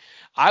filming,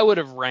 I would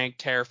have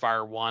ranked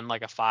Terrifier 1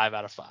 like a 5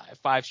 out of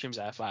 5 streams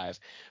out of 5.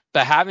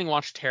 But having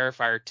watched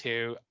Terrifier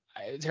 2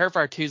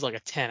 is like a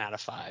 10 out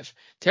of 5.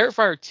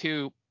 Terrifier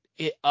 2,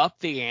 it upped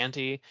the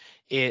ante.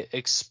 It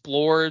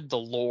explored the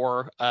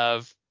lore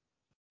of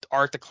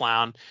Art the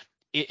Clown.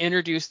 It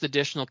introduced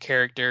additional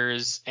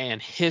characters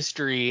and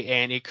history,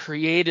 and it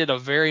created a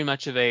very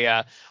much of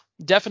a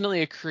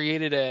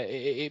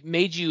it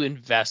made you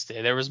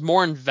invested. There was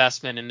more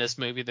investment in this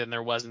movie than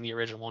there was in the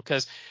original one,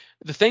 because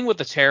the thing with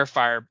the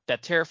Terrifier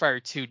that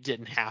Terrifier 2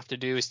 didn't have to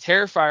do is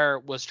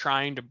Terrifier was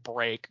trying to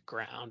break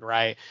ground,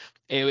 right?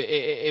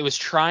 It was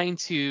trying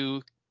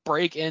to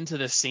break into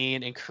the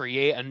scene and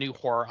create a new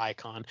horror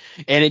icon.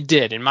 And it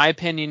did. In my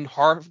opinion,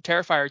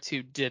 Terrifier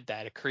 2 did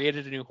that. It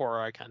created a new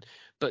horror icon.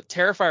 But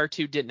Terrifier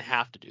 2 didn't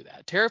have to do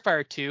that.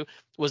 Terrifier 2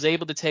 was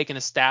able to take an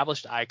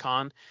established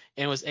icon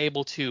and was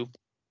able to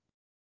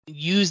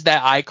use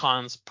that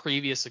icon's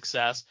previous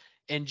success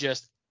and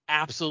just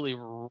absolutely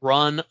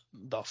run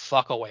the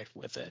fuck away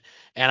with it.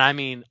 And I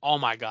mean, oh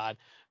my God,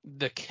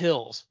 the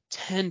kills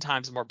 10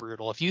 times more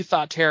brutal. If you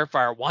thought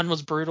Terrifier 1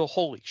 was brutal,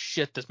 holy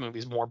shit, this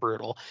movie's more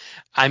brutal.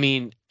 I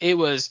mean, it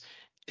was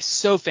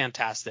so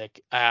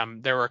fantastic.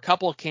 There were a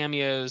couple of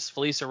cameos,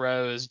 Felissa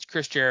Rose,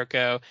 Chris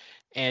Jericho,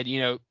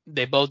 and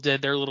they both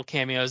did their little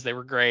cameos. They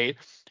were great.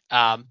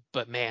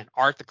 But man,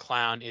 Art the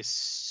Clown is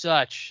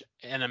such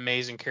an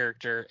amazing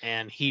character,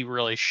 and he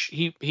really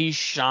he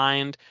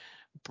shined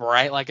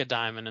bright like a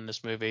diamond in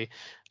this movie.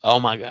 Oh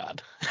my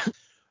God.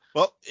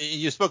 Well,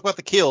 you spoke about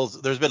the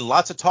kills. There's been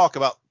lots of talk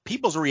about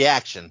people's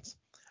reactions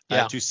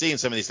Yeah. to seeing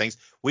some of these things.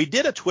 We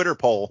did a Twitter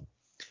poll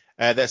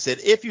that said,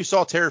 if you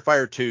saw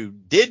Terrifier 2,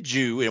 did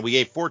you? And we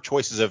gave 4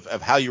 choices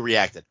of how you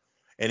reacted.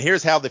 And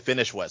here's how the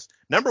finish was.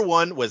 Number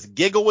 1 was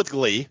giggle with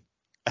glee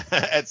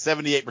at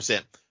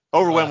 78%.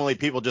 Overwhelmingly,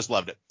 people just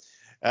loved it.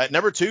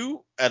 Number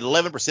 2 at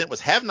 11%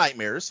 was have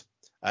nightmares.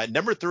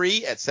 Number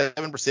 3 at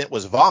 7%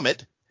 was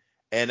vomit.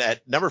 And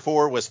at number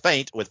 4 was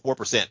faint with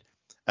 4%.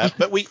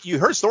 But you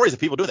heard stories of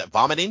people doing that,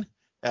 vomiting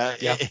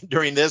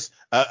during this.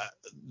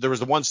 There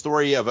was the one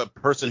story of a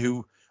person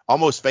who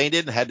almost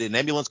fainted and had an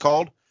ambulance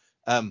called.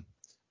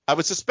 I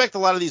would suspect a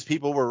lot of these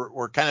people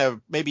were kind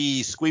of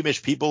maybe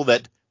squeamish people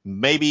that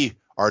maybe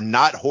are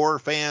not horror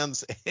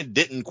fans and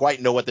didn't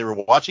quite know what they were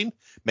watching.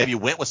 Maybe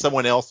went with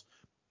someone else.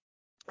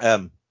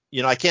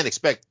 I can't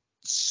expect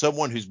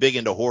someone who's big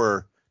into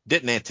horror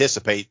didn't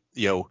anticipate,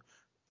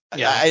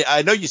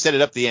 I know you set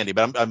it up the Andy,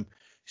 but I'm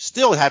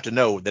still have to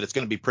know that it's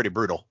going to be pretty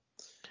brutal.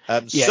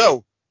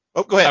 So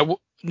go ahead.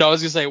 No, I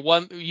was gonna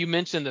say you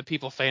mentioned the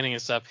people fainting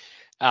and stuff.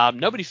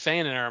 Nobody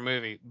fainted in our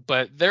movie,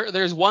 but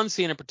there's one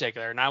scene in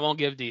particular, and I won't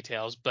give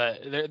details,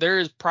 but there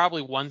is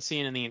probably one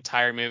scene in the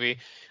entire movie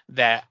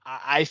that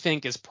I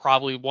think is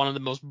probably one of the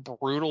most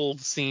brutal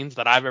scenes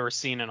that I've ever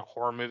seen in a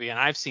horror movie, and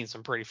I've seen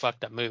some pretty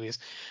fucked up movies.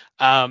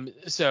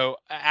 So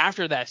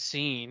after that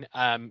scene,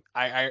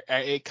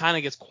 it kind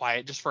of gets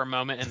quiet just for a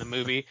moment in the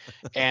movie,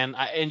 and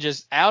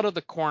just out of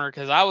the corner,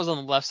 because I was on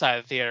the left side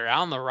of the theater,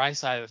 out on the right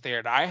side of the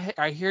theater,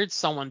 I heard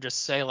someone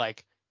just say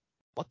like,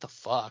 "What the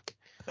fuck?"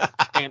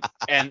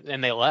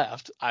 and they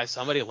left.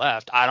 Somebody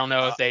left. I don't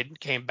know if they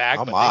came back,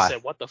 but they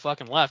said what the fuck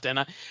and left.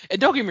 And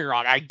don't get me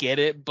wrong, I get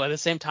it, but at the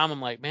same time,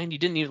 I'm like, man, you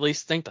didn't at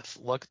least think to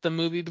look at the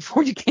movie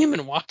before you came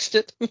and watched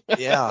it.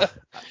 Yeah,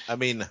 I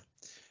mean,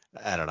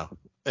 I don't know.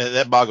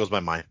 That boggles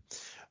my mind.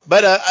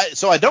 But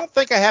so I don't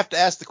think I have to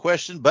ask the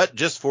question, but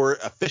just for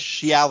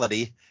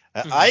officiality,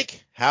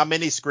 Ike, how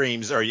many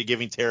screams are you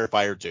giving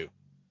Terrifier 2?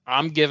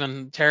 I'm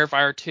giving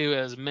Terrifier 2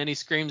 as many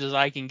screams as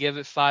I can give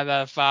it. 5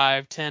 out of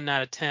 5, 10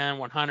 out of 10,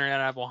 100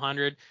 out of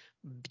 100.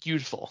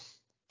 Beautiful.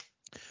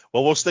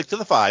 Well, we'll stick to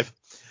the 5.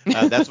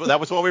 That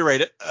was what we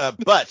rated.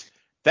 But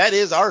that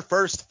is our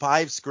first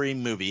 5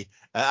 Scream movie.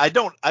 I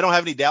don't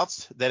have any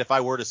doubts that if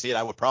I were to see it,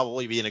 I would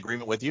probably be in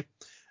agreement with you.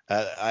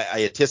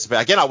 I anticipate.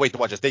 I cannot wait to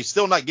watch it. They've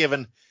still not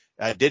given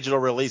digital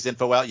release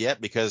info out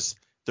yet because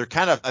they're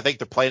I think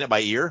they're playing it by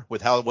ear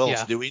with how well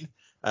it's doing.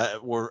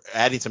 We're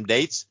adding some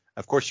dates.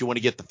 Of course, you want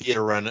to get the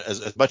theater run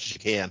as much as you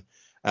can,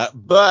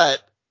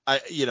 but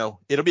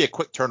it'll be a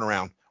quick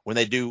turnaround when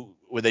they do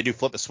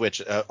flip the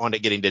switch on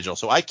it getting digital.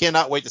 So I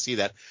cannot wait to see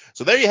that.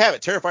 So there you have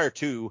it, Terrifier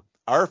 2,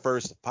 our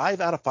first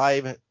 5 out of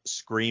 5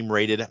 Scream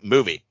rated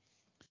movie.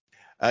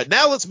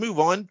 Now let's move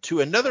on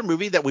to another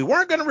movie that we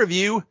weren't going to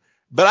review,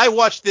 but I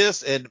watched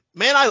this and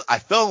man, I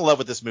fell in love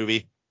with this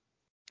movie,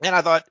 and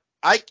I thought,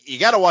 you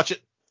got to watch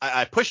it.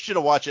 I pushed you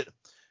to watch it.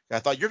 I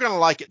thought you're going to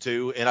like it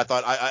too, and I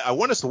thought I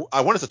want us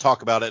to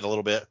talk about it a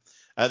little bit.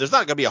 There's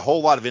not going to be a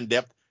whole lot of in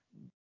depth,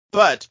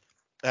 but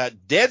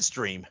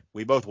Deadstream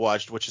we both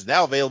watched, which is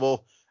now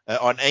available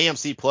on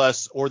AMC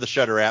Plus or the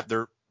Shudder app.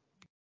 They're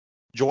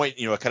joint,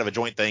 kind of a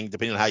joint thing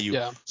depending on how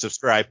you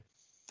subscribe.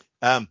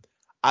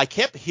 I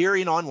kept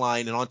hearing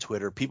online and on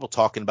Twitter people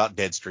talking about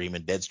Deadstream,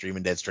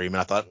 and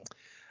I thought,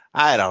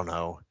 I don't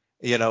know,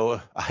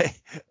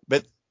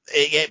 but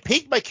it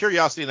piqued my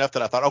curiosity enough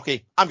that I thought,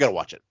 okay, I'm going to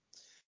watch it.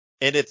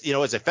 And it's,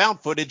 it's a found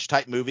footage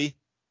type movie.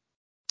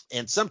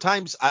 And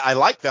sometimes I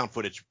like found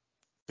footage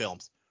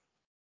films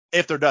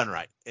if they're done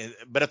right.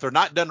 But if they're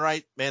not done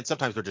right, man,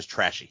 sometimes they're just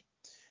trashy.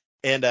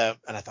 And I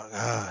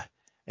thought,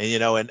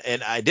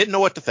 and I didn't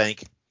know what to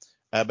think.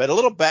 But a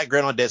little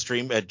background on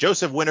Deadstream.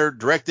 Joseph Winter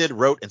directed,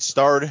 wrote, and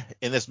starred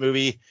in this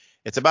movie.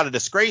 It's about a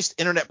disgraced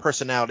internet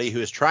personality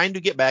who is trying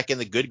to get back in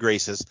the good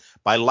graces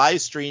by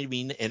live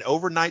streaming an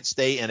overnight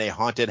stay in a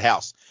haunted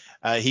house.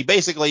 He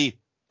basically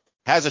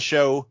has a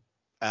show.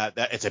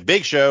 That it's a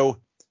big show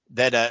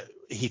that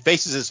he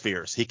faces his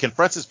fears. He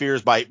confronts his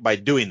fears by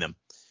doing them.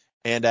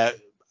 And I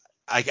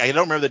don't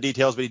remember the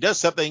details, but he does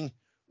something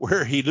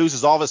where he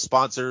loses all of his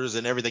sponsors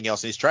and everything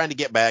else. And he's trying to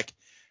get back.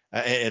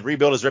 and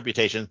rebuild his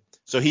reputation.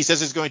 So he says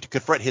he's going to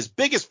confront his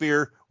biggest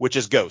fear, which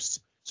is ghosts.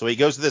 So he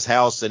goes to this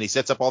house and he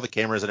sets up all the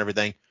cameras and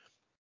everything.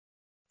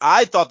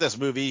 I thought this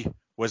movie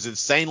was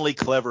insanely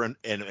clever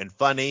and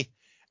funny,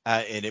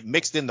 and it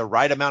mixed in the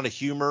right amount of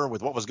humor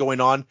with what was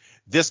going on.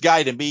 This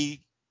guy, to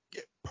me,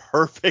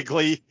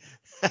 perfectly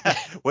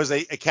was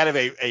a kind of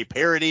a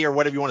parody, or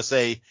whatever you want to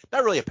say.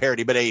 Not really a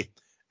parody, but a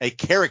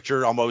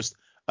caricature almost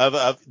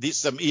of these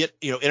some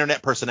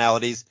internet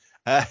personalities.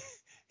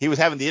 He was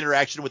having the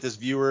interaction with his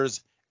viewers,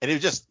 and it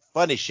was just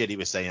funny shit he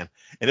was saying.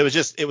 And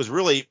it was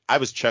really, I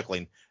was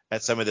chuckling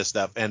at some of this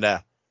stuff. And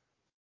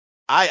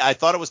I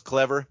thought it was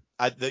clever.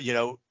 I thought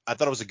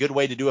it was a good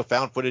way to do a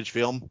found footage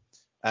film.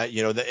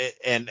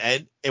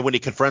 And when he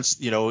confronts,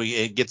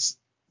 he gets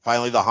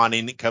finally the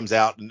haunting comes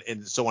out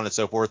and so on and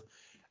so forth.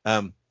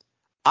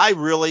 I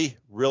really,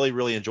 really,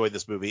 really enjoyed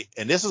this movie.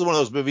 And this is one of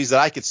those movies that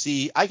I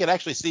could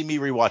actually see me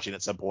rewatching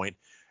at some point.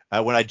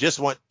 When I just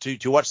want to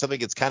watch something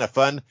that's kind of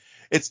fun.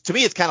 To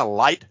me, it's kind of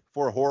light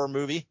for a horror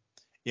movie.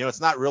 It's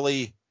not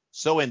really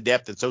so in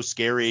depth and so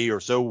scary or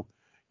so,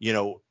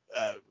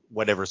 whatever,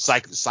 whatever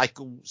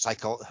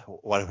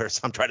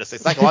I'm trying to say,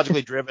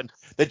 psychologically driven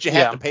that you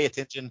have to pay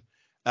attention.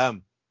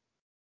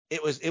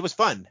 It was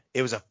fun.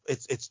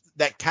 It's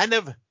that kind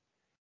of,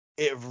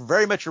 it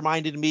very much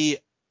reminded me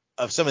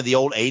of some of the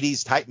old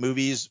 80s type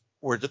movies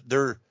where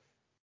they're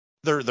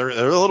a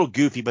little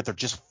goofy, but they're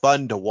just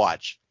fun to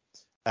watch.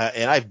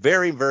 And I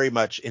very, very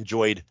much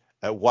enjoyed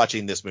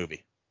watching this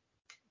movie.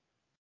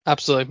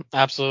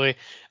 Absolutely.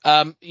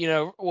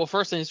 Well,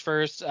 first things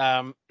first,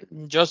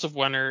 Joseph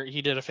Winter,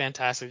 he did a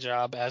fantastic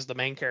job as the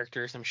main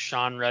character. His name's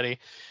Sean Ruddy.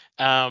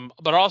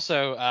 But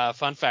also,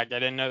 fun fact, I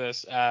didn't know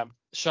this,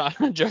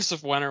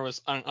 Joseph Winter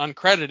was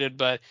uncredited,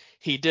 but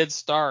he did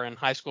star in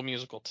High School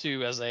Musical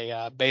 2 as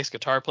a bass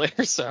guitar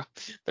player. So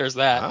there's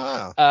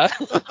that.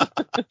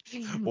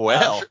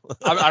 Well,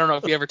 I don't know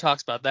if he ever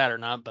talks about that or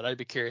not, but I'd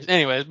be curious.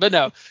 Anyways, but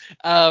no,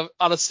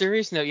 on a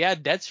serious note,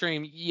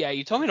 Deadstream,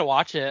 you told me to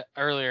watch it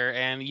earlier,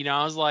 and,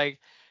 I was like,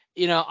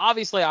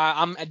 obviously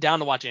I'm down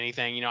to watch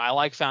anything. I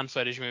like found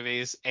footage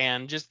movies,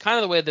 and just kind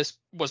of the way this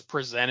was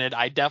presented,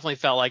 I definitely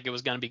felt like it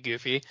was going to be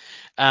goofy.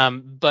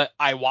 But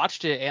I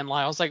watched it and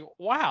I was like,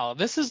 wow,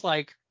 this is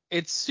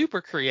it's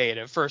super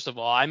creative. First of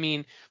all, I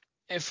mean,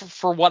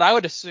 for what I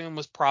would assume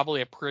was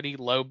probably a pretty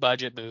low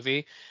budget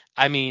movie.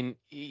 I mean,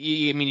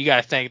 you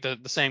got to think the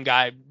same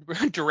guy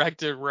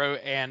directed, wrote,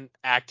 and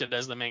acted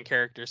as the main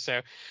character. So,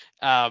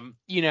 I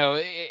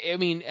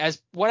mean, as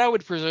what I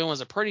would presume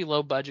was a pretty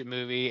low budget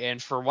movie,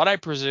 and for what I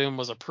presume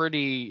was a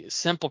pretty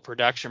simple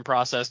production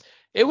process,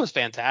 it was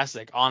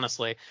fantastic,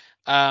 honestly.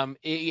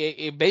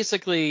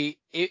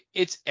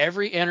 It's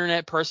every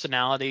internet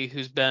personality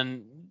who's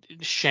been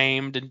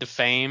shamed and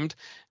defamed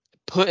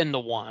put into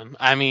one.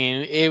 I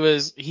mean,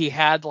 he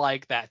had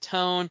that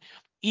tone.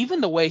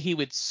 Even the way he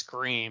would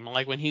scream,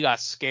 when he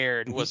got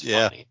scared, was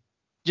funny.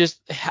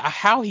 Just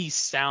how he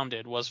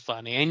sounded was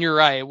funny. And you're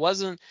right,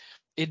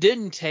 it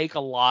didn't take a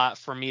lot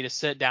for me to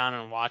sit down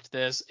and watch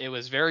this. It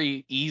was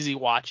very easy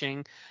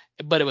watching,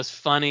 but it was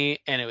funny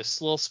and it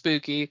was a little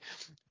spooky.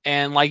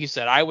 And like you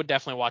said, I would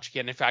definitely watch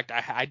again. In fact,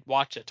 I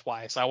watched it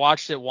twice. I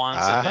watched it once,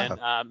 and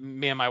then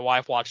me and my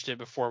wife watched it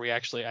before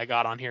I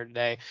got on here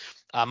today.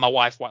 My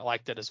wife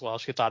liked it as well.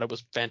 She thought it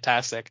was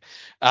fantastic.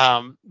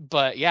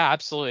 But yeah,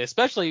 absolutely.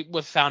 Especially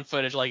with found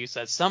footage, like you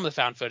said, some of the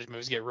found footage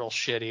movies get real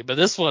shitty, but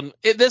this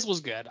was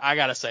good. I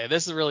gotta say,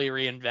 this really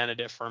reinvented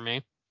it for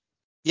me.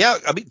 Yeah,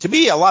 I mean, to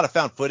me, a lot of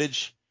found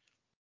footage.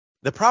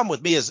 The problem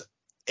with me is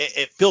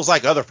it feels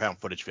like other found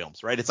footage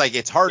films, right? It's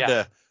it's hard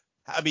to.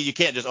 I mean, you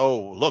can't just,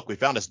 look, we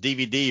found this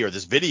DVD or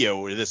this video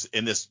or this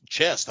in this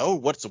chest.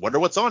 Wonder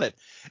what's on it.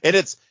 And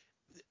it's,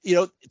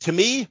 to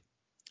me,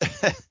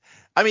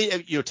 I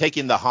mean,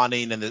 taking the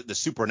haunting and the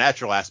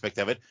supernatural aspect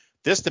of it,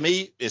 this to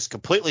me is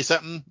completely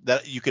something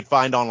that you could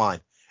find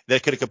online.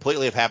 That could have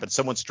completely have happened.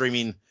 Someone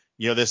streaming,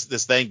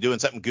 this thing doing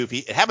something goofy.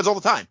 It happens all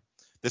the time.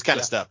 This kind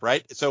of stuff,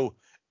 right? So,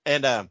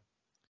 and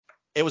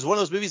it was one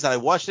of those movies that I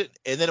watched it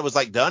and then it was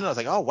done. And I was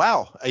like, oh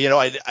wow,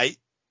 I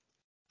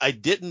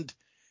didn't.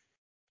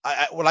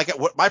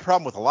 What my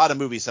problem with a lot of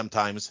movies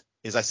sometimes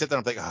is I sit there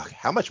and think,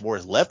 how much more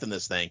is left in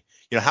this thing?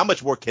 How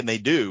much more can they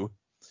do?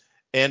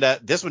 And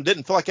this one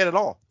didn't feel like that at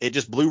all. It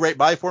just blew right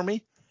by for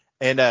me,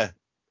 and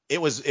it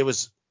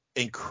was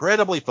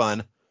incredibly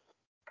fun.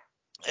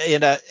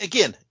 And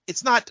again,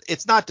 it's not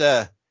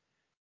the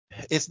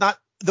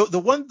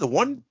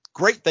one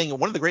great thing.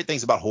 One of the great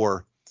things about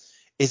horror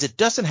is it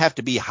doesn't have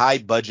to be high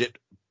budget,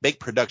 big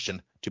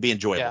production to be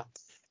enjoyable. Yeah.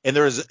 And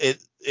there is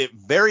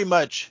very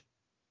much.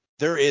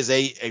 There is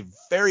a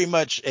very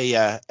much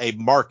a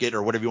market,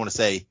 or whatever you want to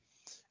say,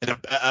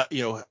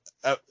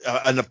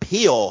 an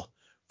appeal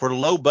for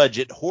low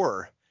budget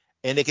horror,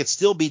 and it can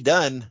still be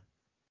done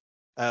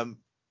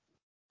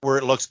where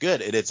it looks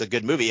good and it's a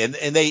good movie. And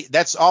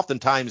that's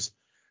oftentimes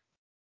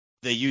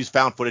they use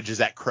found footage as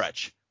that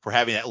crutch for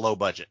having that low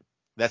budget.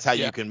 That's how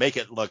you can make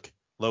it look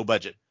low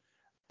budget.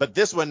 But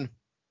this one,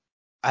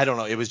 I don't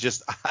know. It was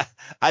just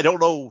I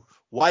don't know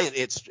why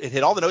it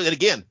hit all the notes. And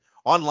again,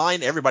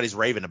 online everybody's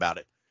raving about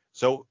it.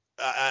 So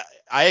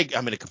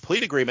I'm in a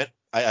complete agreement.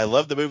 I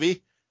love the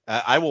movie.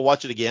 I will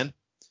watch it again.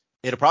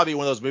 It'll probably be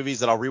one of those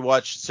movies that I'll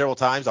rewatch several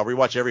times. I'll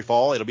rewatch every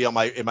fall. It'll be on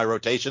in my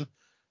rotation.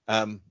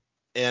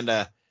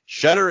 And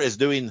Shudder is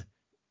doing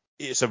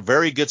some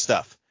very good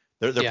stuff.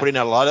 They're putting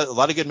out a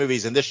lot of good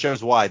movies, and this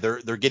shows why.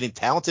 They're getting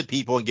talented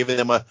people and giving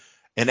them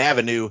an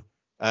avenue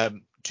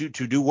to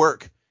do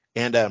work.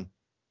 And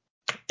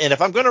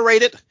if I'm going to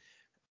rate it,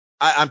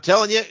 I'm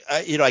telling you,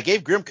 I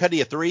gave Grim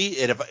Cuddy a 3,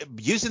 and if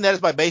using that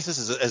as my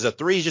basis as a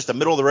 3 is just the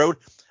middle of the road,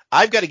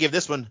 I've got to give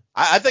this one.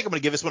 I think I'm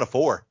going to give this one a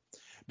 4,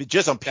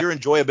 just on pure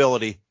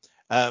enjoyability.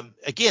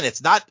 Again,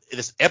 it's not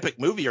this epic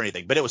movie or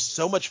anything, but it was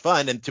so much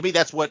fun, and to me,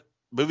 that's what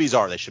movies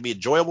are. They should be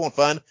enjoyable and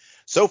fun.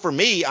 So for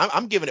me,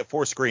 I'm giving it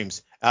 4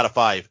 screams out of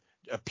 5,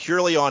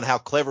 purely on how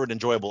clever and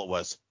enjoyable it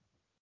was.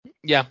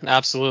 Yeah,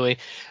 absolutely.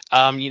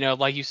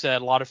 Like you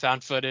said, a lot of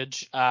found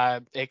footage.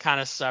 It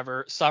kind of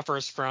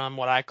suffers from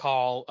what I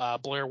call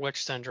Blair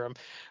Witch syndrome,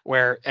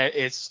 where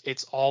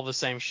it's all the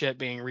same shit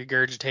being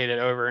regurgitated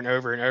over and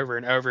over and over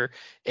and over.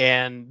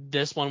 And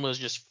this one was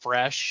just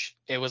fresh.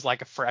 It was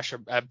like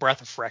a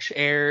breath of fresh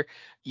air.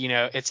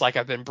 It's like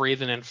I've been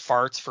breathing in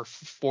farts for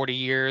 40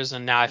 years,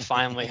 and now I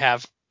finally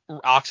have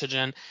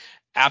oxygen.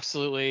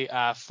 Absolutely,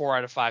 4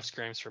 out of 5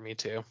 screams for me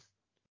too.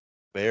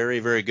 Very,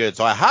 very good.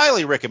 So I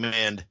highly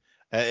recommend,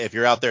 if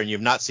you're out there and you've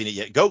not seen it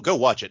yet, go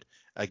watch it.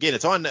 Again,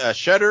 it's on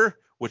Shudder,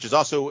 which is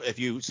also, if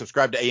you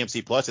subscribe to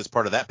AMC Plus, it's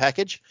part of that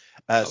package.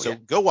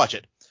 Go watch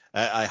it.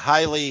 I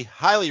highly,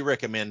 highly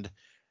recommend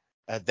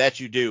that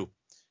you do.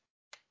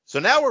 So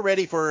now we're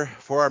ready for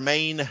our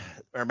main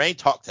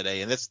talk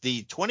today, and that's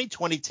the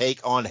 2020 take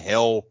on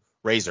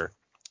Hellraiser.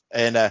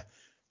 And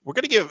we're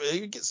going to give,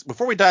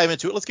 before we dive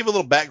into it, let's give a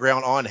little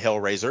background on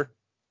Hellraiser.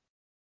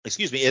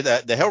 Excuse me,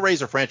 the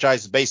Hellraiser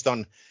franchise is based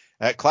on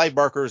Clive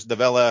Barker's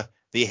novella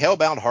The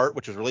Hellbound Heart,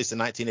 which was released in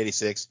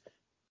 1986.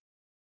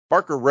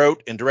 Barker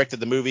wrote and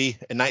directed the movie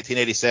in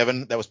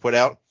 1987 that was put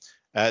out.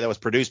 That was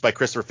produced by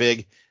Christopher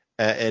Figg,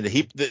 and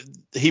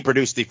he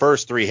produced the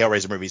first 3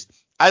 Hellraiser movies.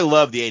 I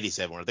love the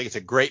 87 one. I think it's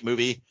a great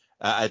movie.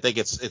 I think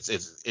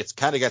it's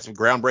kind of got some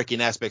groundbreaking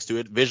aspects to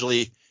it.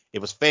 Visually, it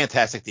was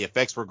fantastic. The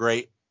effects were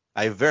great.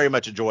 I very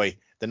much enjoy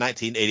the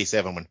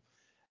 1987 one.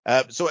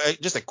 So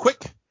just a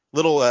quick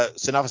little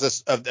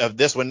synopsis of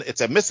this one. It's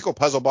a mystical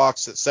puzzle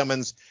box that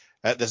summons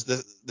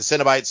the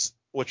Cenobites,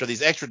 which are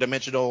these extra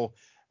dimensional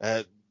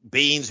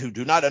beings who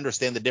do not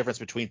understand the difference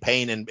between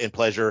pain and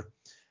pleasure.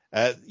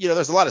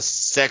 There's a lot of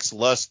sex,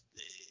 lust,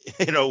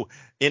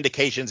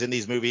 indications in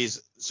these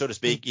movies, so to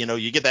speak.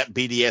 You get that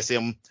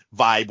BDSM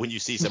vibe when you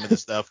see some of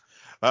this stuff,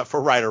 for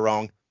right or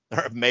wrong,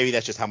 or maybe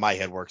that's just how my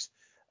head works.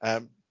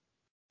 And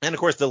of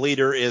course, the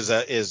leader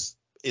is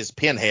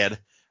Pinhead.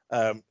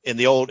 In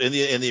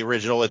the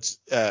original, it's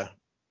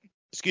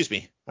excuse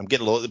me, I'm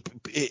getting a little.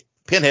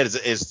 Pinhead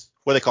is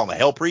what they call him, a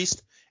Hell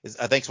Priest.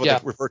 I think is what they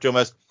refer to him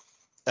as.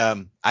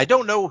 I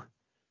don't know.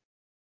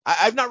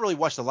 I've not really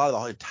watched a lot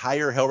of the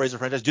entire Hellraiser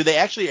franchise. Do they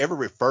actually ever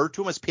refer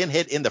to him as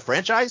Pinhead in the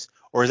franchise,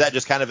 or is that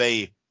just kind of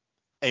a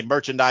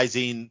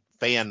merchandising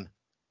fan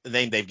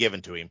name they've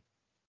given to him?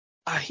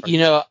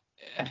 Yeah,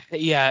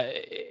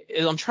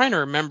 I'm trying to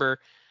remember.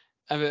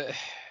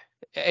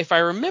 If I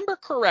remember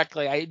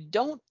correctly, I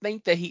don't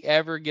think that he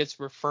ever gets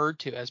referred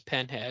to as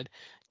Pinhead.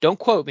 Don't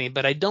quote me,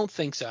 but I don't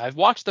think so. I've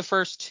watched the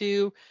first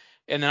 2,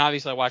 and then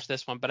obviously I watched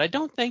this one, but I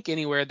don't think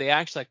anywhere they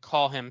actually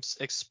call him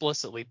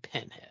explicitly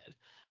Pinhead.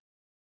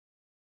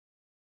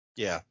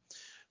 Yeah.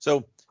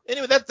 So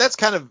anyway, that's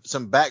kind of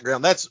some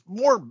background. That's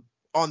more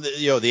on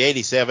the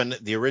 87,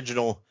 the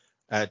original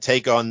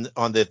take on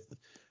the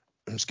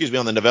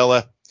on the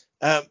novella.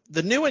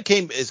 The new one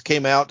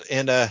came out,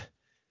 and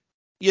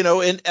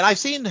and I've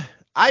seen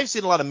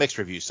a lot of mixed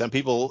reviews. Some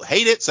people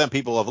hate it, some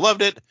people have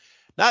loved it.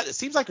 It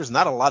seems like there's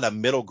not a lot of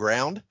middle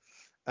ground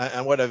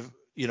on what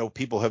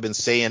people have been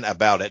saying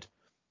about it.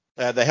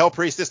 The Hell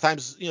Priest this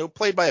time's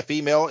played by a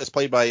female. It's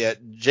played by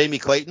Jamie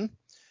Clayton.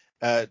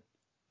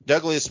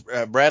 Douglas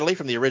Bradley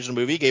from the original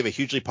movie gave a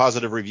hugely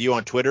positive review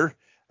on Twitter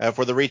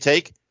for the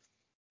retake.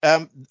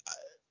 So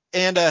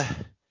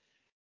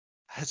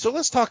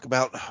let's talk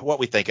about what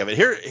we think of it.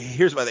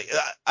 Here's my thing.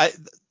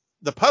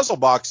 The puzzle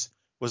box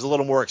was a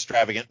little more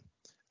extravagant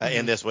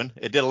in this one.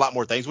 It did a lot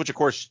more things, which of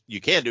course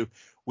you can do.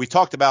 We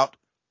talked about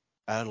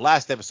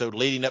last episode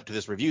leading up to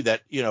this review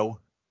that,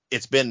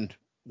 it's been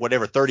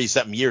whatever 30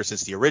 something years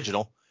since the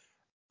original,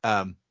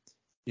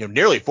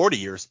 nearly 40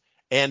 years.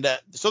 And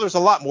so there's a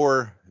lot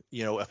more,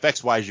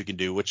 effects wise you can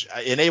do, which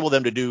enable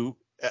them to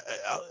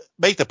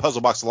make the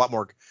puzzle box a lot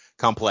more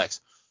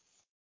complex.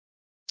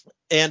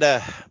 And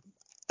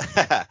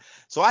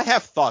so I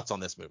have thoughts on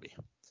this movie.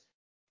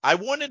 I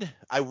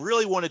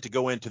really wanted to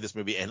go into this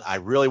movie, and I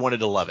really wanted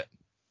to love it.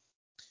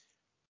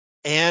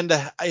 And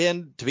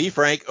to be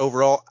frank,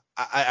 overall,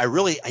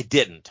 I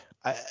didn't,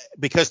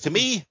 because to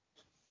me,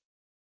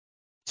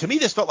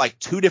 this felt like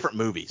 2 different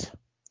movies.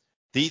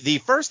 The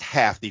first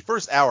half, the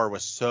first hour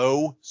was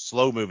so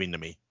slow moving to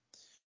me,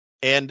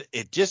 and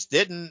it just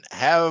didn't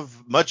have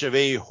much of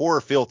a horror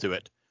feel to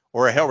it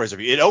or a Hellraiser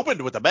view. It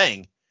opened with a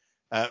bang,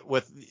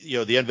 with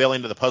the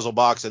unveiling of the puzzle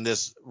box and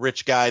this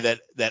rich guy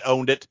that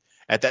owned it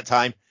at that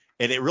time,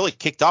 and it really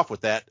kicked off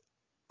with that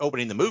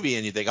opening the movie,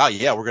 and you think, oh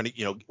yeah,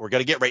 we're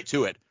gonna get right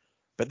to it.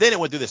 But then it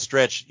went through this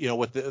stretch,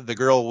 with the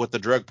girl with the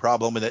drug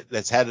problem and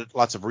that's had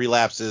lots of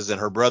relapses, and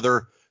her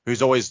brother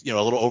who's always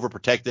a little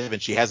overprotective,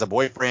 and she has a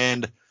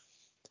boyfriend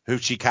who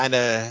she kind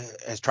of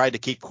has tried to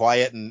keep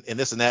quiet and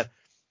this and that.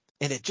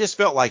 And it just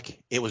felt like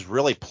it was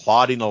really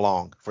plodding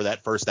along for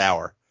that first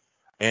hour,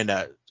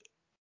 and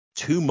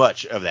too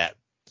much of that.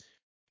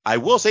 I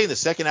will say in the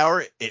second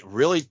hour,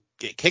 it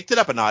kicked it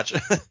up a notch,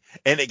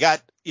 and it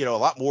got a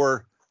lot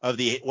more of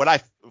what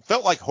I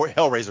felt like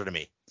Hellraiser to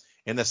me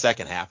in the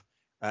second half.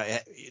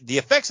 The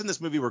effects in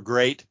this movie were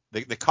great.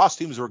 The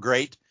costumes were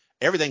great.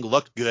 Everything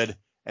looked good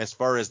as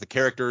far as the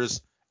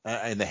characters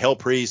and the Hell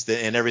Priest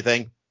and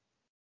everything.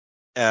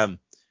 It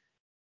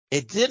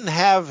didn't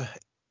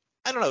have,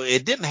 I don't know,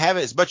 it didn't have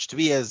as much to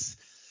me as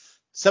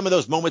some of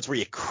those moments where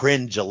you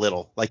cringe a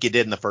little, like you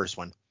did in the first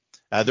one.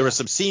 There were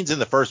some scenes in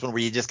the first one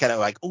where you just kind of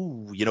like,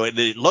 ooh,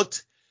 it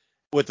looked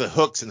with the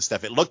hooks and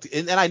stuff. It looked,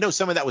 and I know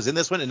some of that was in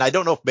this one, and I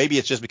don't know if maybe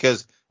it's just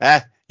because,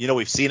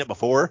 we've seen it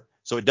before,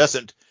 so it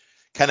doesn't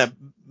kind of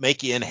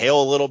make you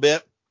inhale a little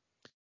bit.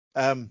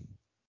 So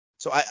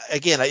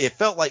it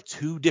felt like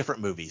two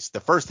different movies. The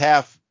first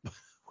half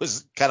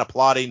was kind of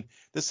plodding.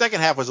 The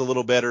second half was a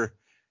little better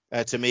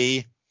to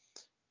me.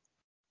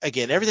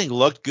 Again, everything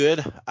looked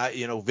good.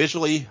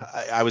 Visually,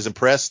 I was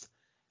impressed.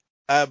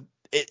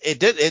 It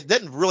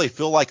didn't really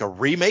feel like a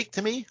remake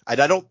to me.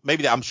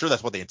 I'm sure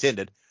that's what they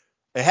intended.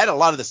 It had a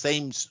lot of the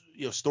same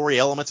story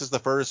elements as the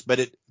first, but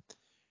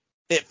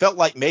it felt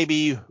like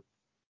maybe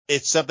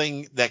it's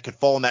something that could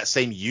fall in that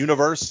same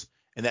universe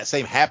and that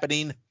same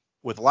happening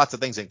with lots of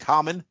things in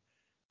common,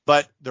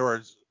 but there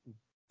are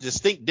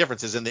distinct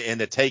differences in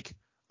the take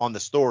on the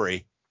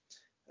story.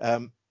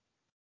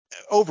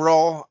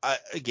 Overall,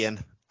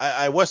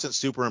 I wasn't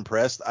super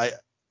impressed.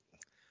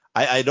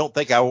 I don't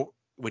think I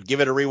would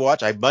give it a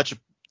rewatch. I much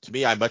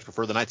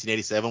prefer the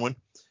 1987 one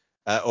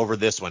over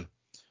this one.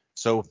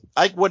 So,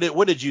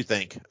 what did you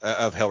think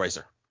of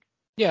Hellraiser?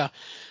 Yeah.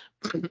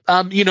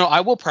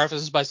 I will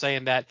preface this by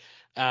saying that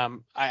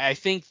I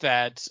think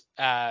that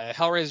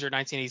Hellraiser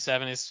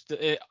 1987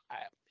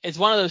 it's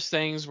one of those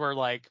things where,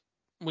 like,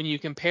 when you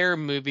compare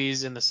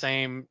movies in the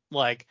same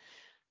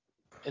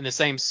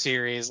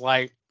series,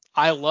 like,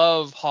 I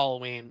love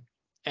Halloween,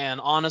 and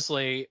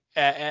honestly,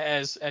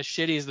 as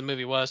shitty as the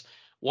movie was,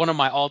 one of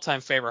my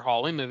all-time favorite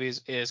Halloween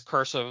movies is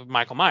Curse of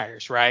Michael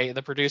Myers, right?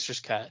 The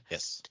producer's cut.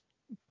 Yes.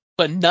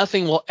 But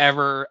nothing will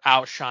ever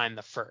outshine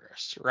the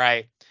first,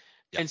 right?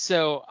 Yep. And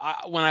so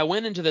when I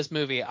went into this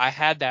movie, I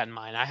had that in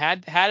mind. I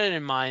had it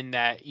in mind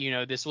that,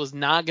 this was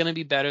not going to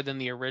be better than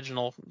the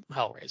original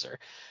Hellraiser.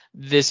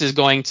 This is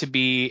going to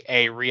be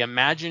a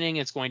reimagining.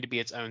 It's going to be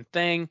its own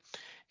thing.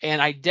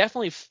 And I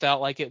definitely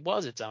felt like it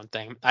was its own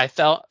thing. I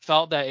felt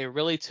that it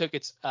really took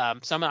its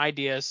some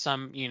ideas,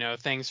 some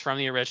things from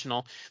the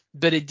original,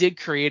 but it did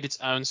create its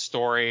own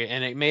story,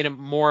 and it made it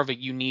more of a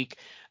unique,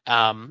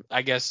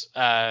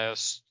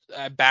 backstory,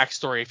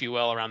 if you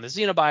will, around the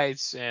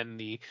Xenobites and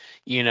the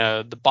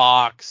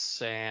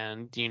box,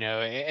 and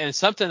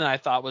something that I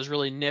thought was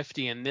really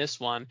nifty in this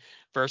one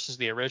versus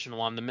the original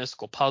one, the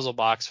mystical puzzle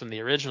box from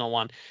the original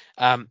one.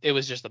 It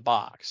was just the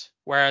box.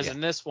 Whereas in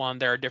this one,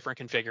 there are different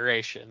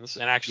configurations.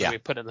 And actually, we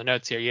put in the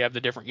notes here, you have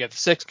the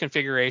 6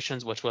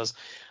 configurations, which was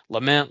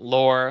Lament,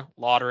 Lore,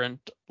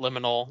 Laudrent,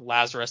 Liminal,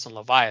 Lazarus, and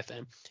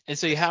Leviathan. And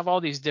so you have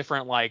all these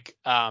different,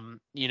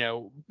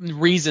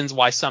 reasons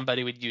why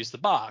somebody would use the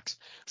box.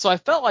 So I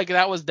felt like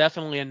that was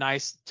definitely a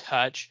nice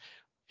touch.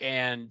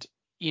 And,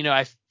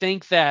 I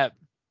think that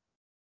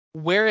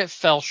where it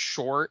fell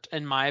short,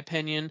 in my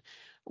opinion,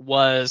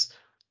 was,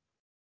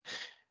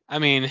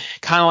 kind of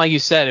like you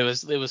said, it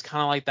was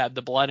kind of like that,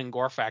 the blood and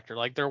gore factor.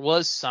 Like, there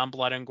was some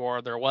blood and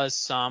gore, there was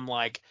some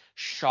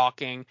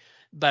shocking,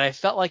 but I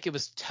felt like it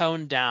was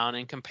toned down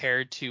and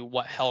compared to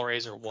what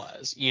Hellraiser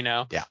was,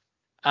 Yeah.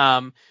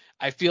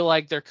 I feel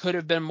like there could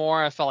have been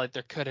more. I felt like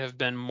there could have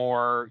been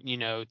more,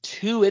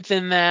 to it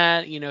than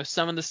that.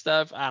 Some of the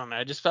stuff, I don't know.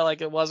 I just felt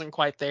like it wasn't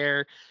quite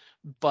there,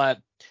 but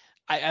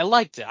I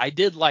liked it. I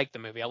did like the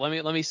movie.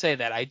 Let me say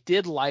that I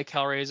did like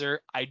Hellraiser.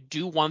 I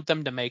do want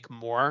them to make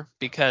more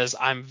because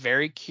I'm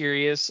very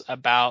curious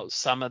about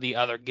some of the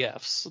other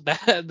gifts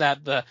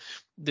that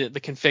the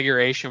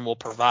configuration will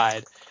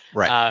provide.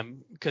 Right.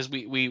 Because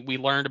we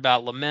learned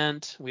about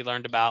Lament, we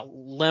learned about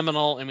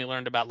Liminal, and we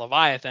learned about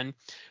Leviathan,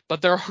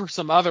 but there are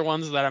some other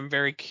ones that I'm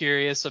very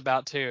curious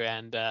about too.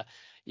 And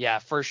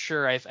for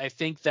sure, I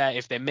think that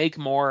if they make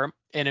more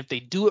and if they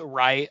do it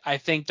right, I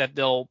think that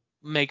they'll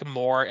make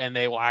more and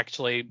they will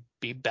actually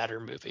be better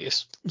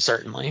movies.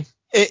 Certainly,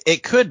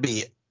 it could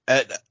be.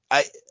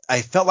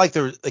 I felt like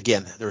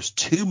there's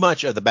too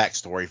much of the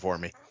backstory for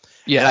me.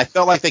 Yeah, and I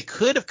felt like they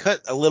could have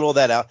cut a little of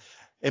that out.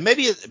 And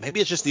maybe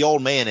it's just the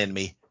old man in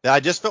me that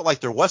I just felt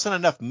like there wasn't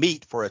enough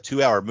meat for a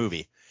 2-hour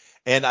movie.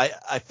 And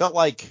I felt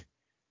like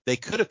they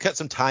could have cut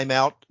some time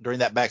out during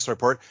that backstory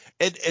part.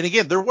 And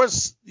again, there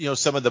was,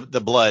 some of the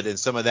blood and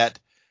some of that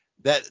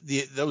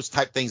those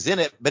type things in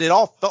it, but it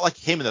all felt like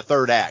it came in the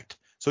third act.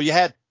 So you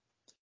had,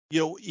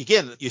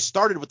 again, you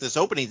started with this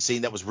opening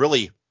scene that was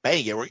really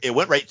bang. It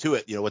went right to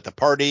it, with the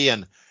party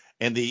and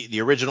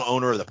the original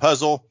owner of the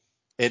puzzle,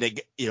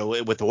 and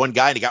with the one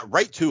guy, and it got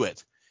right to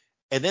it.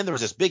 And then there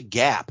was this big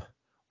gap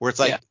where it's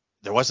like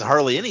there wasn't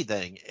hardly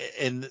anything,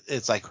 and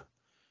it's like,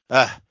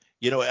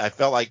 I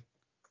felt like,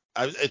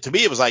 to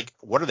me, it was like,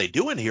 what are they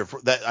doing here? For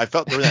that, I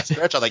felt during that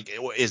stretch, I was like,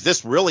 is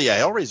this really a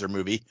Hellraiser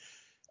movie?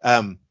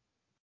 And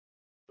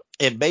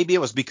maybe it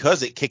was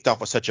because it kicked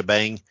off with such a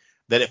bang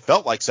that it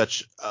felt like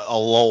such a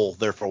lull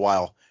there for a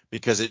while,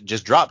 because it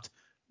just dropped.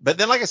 But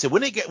then, like I said,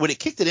 when it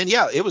kicked it in,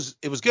 it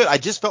was good. I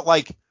just felt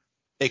like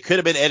it could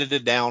have been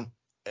edited down,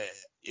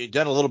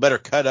 done a little better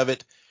cut of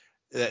it,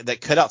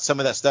 that cut out some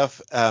of that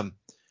stuff.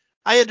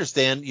 I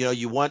understand,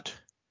 you want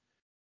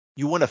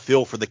to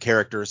feel for the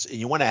characters, and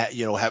you want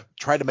to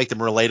try to make them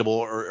relatable,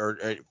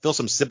 or feel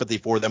some sympathy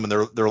for them and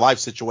their life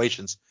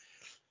situations.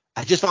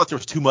 I just felt like there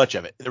was too much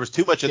of it. There was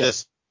too much of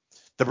this,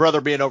 the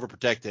brother being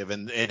overprotective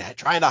and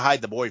trying to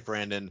hide the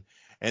boyfriend, and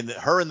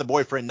her and the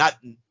boyfriend not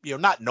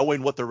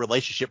knowing what their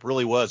relationship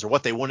really was or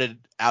what they wanted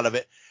out of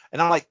it.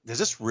 And I'm like, is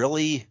this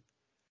really,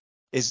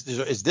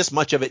 is this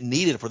much of it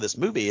needed for this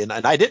movie? And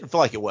I didn't feel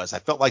like it was. I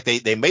felt like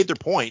they made their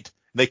point.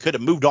 They could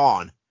have moved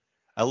on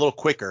a little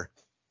quicker.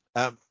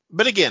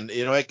 But again,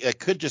 it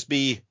could just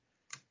be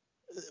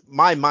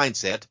my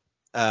mindset.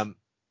 And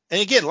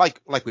again,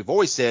 like we've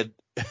always said,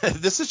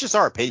 this is just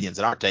our opinions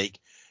and our take.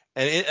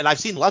 And I've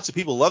seen lots of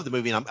people love the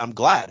movie, and I'm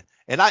glad.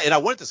 And I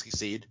want it to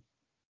succeed.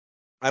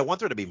 I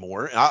want there to be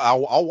more. And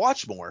I'll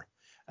watch more,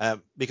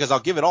 because I'll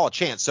give it all a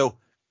chance. So,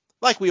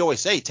 like we always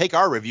say, take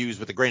our reviews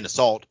with a grain of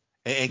salt,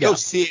 and go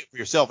see it for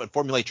yourself and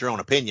formulate your own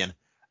opinion.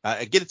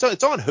 Again,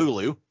 it's on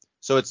Hulu,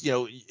 so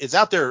it's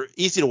out there,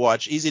 easy to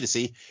watch, easy to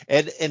see,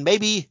 and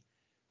maybe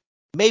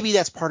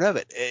that's part of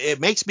it. It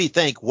makes me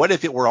think, what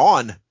if it were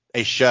on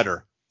a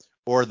Shudder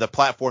or the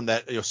platform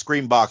that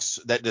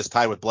Screambox that just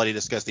tied with Bloody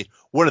Disgusting,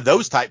 one of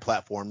those type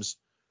platforms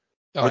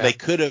where they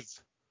could have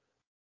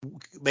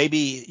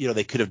maybe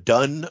they could have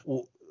done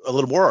a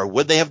little more, or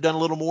would they have done a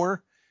little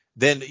more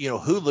than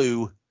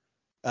Hulu?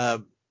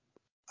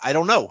 I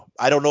don't know.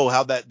 I don't know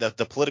how that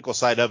the political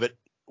side of it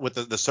with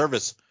the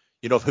service.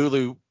 If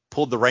Hulu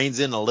pulled the reins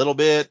in a little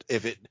bit,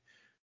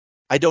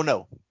 I don't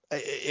know.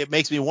 It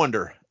makes me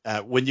wonder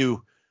when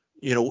you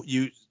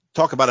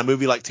talk about a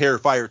movie like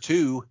Terrifier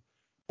 2,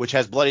 which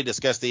has Bloody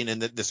Disgusting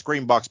and the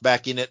Screambox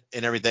backing it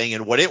and everything,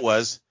 and what it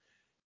was,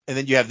 and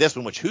then you have this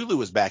one which Hulu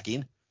was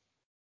backing,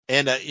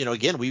 and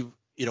again we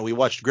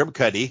watched Grim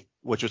Cuddy,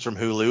 which was from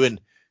Hulu,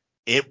 and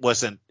it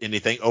wasn't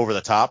anything over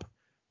the top,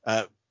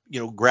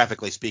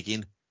 graphically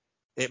speaking.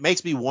 It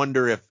makes me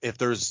wonder if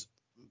there's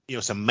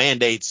some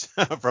mandates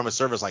from a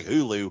service like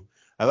Hulu.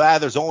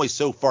 There's only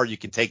so far you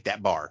can take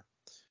that bar,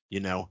 I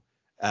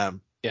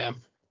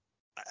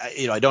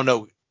don't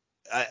know.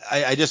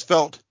 I just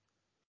felt,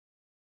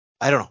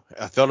 I don't know.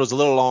 I felt it was a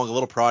little long, a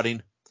little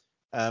prodding.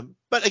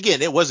 But again,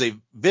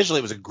 visually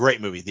it was a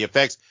great movie. The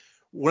effects,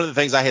 one of the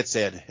things I had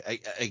said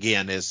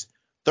again is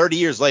 30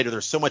 years later,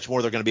 there's so much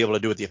more they're going to be able to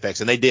do with the effects.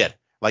 And they did,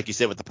 like you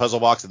said, with the puzzle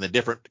box and the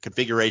different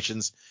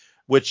configurations,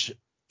 which,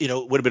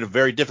 would have been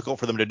very difficult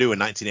for them to do in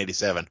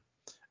 1987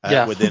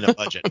 within a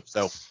budget.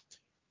 So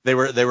they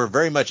were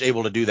very much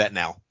able to do that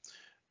now.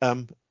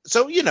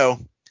 So,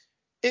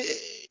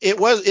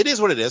 it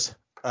is what it is.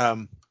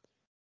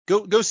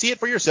 Go see it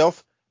for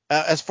yourself.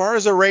 As far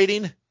as a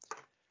rating,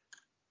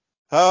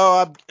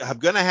 I'm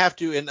going to have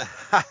to, and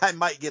I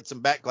might get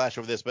some backlash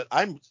over this, but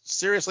I'm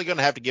seriously going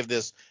to have to give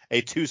this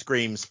a 2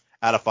 screams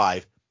out of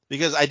 5,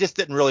 because I just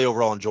didn't really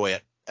overall enjoy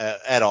it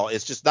at all.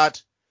 It's just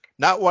not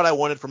what I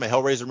wanted from a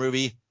Hellraiser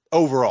movie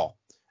overall.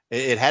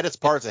 It had its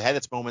parts, it had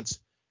its moments,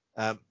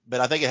 but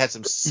I think it had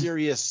some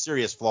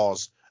serious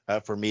flaws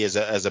for me as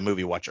a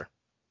movie watcher.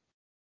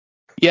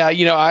 Yeah,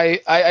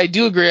 I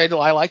do agree.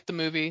 I like the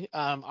movie.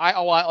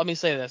 Let me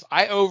say this.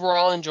 I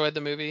overall enjoyed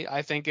the movie.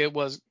 I think it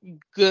was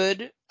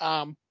good,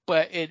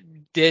 but it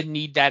did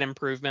need that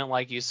improvement,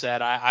 like you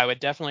said. I would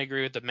definitely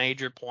agree with the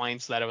major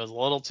points, that it was a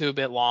little too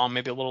bit long,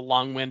 maybe a little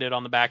long-winded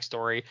on the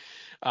backstory,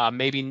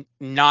 maybe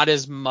not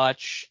as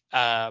much,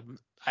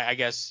 I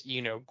guess,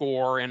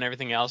 gore and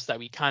everything else that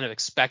we kind of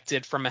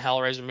expected from a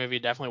Hellraiser movie.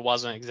 It definitely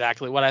wasn't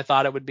exactly what I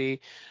thought it would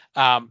be.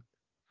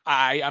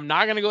 I'm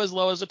not going to go as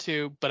low as a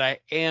 2, but I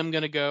am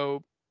going to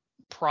go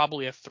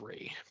probably a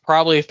 3.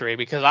 Probably a 3,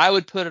 because I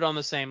would put it on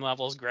the same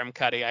level as Grim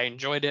Cuddy. I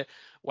enjoyed it.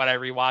 Would I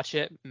rewatch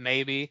it?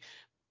 Maybe.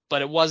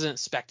 But it wasn't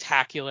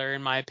spectacular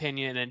in my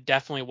opinion, and it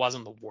definitely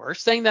wasn't the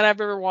worst thing that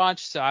I've ever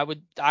watched. So I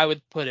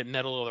would put it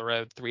middle of the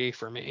road 3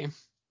 for me.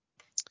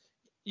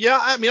 Yeah,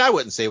 I mean, I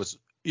wouldn't say it was,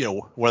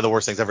 one of the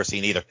worst things I've ever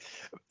seen either.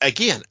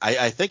 Again,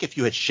 I think if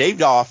you had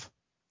shaved off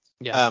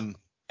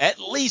at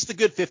least a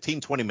good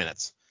 15-20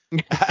 minutes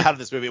out of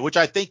this movie, which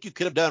I think you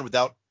could have done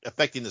without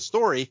affecting the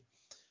story.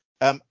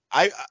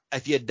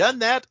 If you had done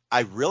that,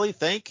 I really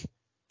think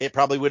it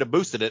probably would have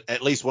boosted it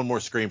at least one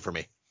more scream for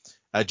me.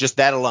 Just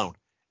that alone.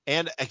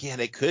 And again,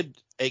 it could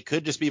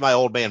just be my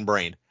old man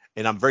brain.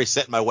 and I'm very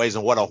set in my ways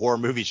on what a horror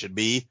movie should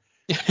be.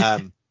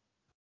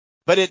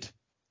 But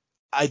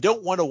I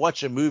don't want to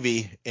watch a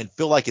movie and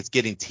feel like it's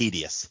getting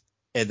tedious,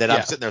 and then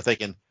I'm sitting there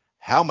thinking,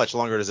 how much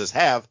longer does this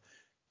have?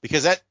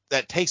 Because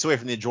that takes away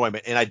from the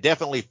enjoyment, and I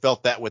definitely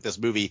felt that with this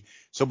movie.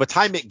 So by the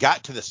time it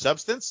got to the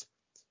substance,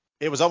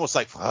 it was almost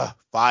like,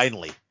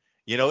 finally,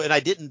 and I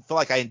didn't feel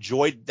like I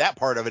enjoyed that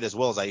part of it as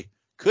well as I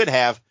could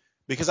have,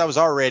 because I was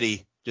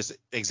already just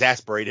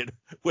exasperated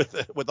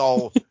with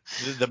all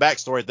the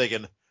backstory,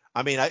 thinking,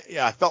 I mean,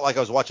 I felt like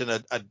I was watching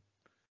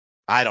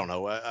I don't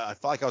know, I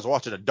felt like I was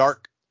watching a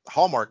dark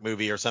Hallmark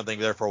movie or something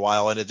there for a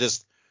while, and it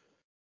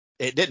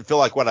didn't feel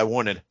like what I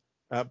wanted.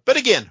 But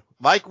again,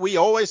 like we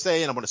always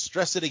say, and I'm going to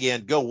stress it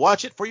again, go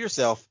watch it for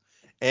yourself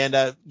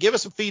and give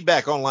us some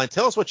feedback online.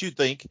 Tell us what you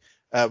think.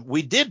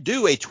 We did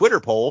do a Twitter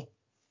poll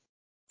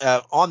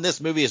on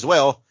this movie as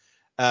well,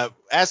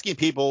 asking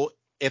people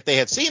if they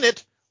had seen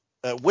it,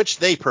 which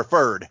they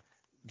preferred.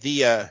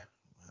 I'm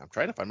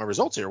trying to find my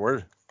results here.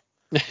 Where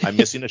I'm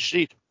missing a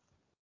sheet.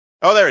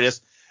 Oh, there it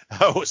is.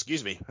 Oh,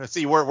 excuse me. Let's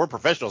see, we're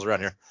professionals around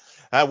here.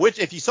 Which,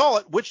 if you saw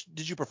it, which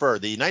did you prefer,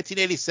 the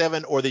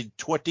 1987 or the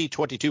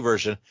 2022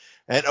 version?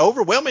 And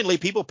overwhelmingly,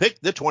 people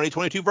picked the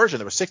 2022 version.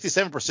 There were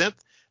 67%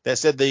 that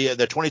said the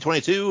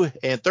 2022,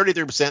 and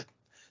 33%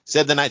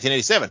 said the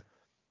 1987.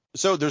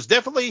 So there's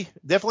definitely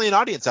an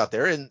audience out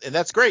there, and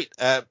that's great.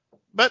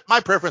 But my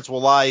preference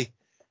will lie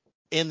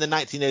in the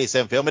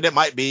 1987 film, and it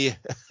might be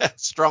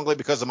strongly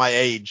because of my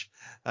age.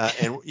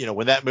 And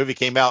when that movie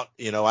came out,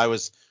 I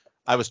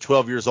was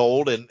 12 years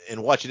old,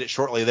 and watching it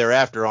shortly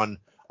thereafter on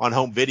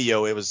home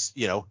video, it was,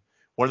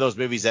 one of those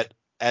movies that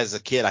as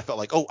a kid, I felt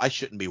like, oh, I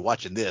shouldn't be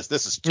watching this.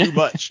 This is too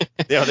much.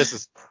 This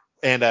is,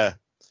 and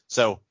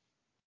so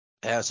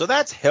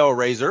that's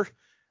Hellraiser,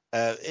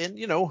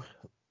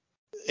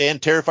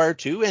 and Terrifier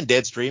 2 and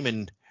Deadstream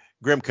and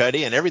Grim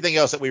Cuddy and everything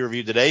else that we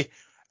reviewed today.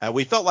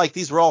 We felt like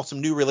these were all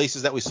some new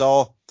releases that we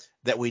saw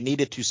that we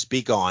needed to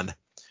speak on.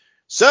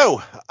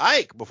 So,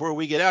 Ike, before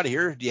we get out of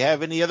here, do you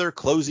have any other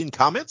closing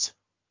comments?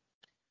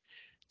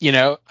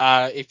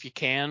 If you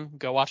can,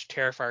 go watch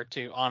Terrifier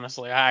 2.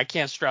 Honestly, I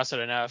can't stress it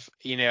enough.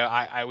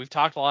 We've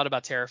talked a lot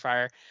about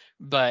Terrifier,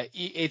 but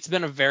it's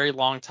been a very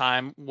long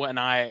time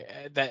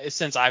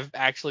since I've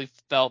actually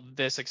felt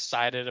this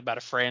excited about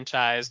a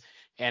franchise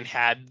and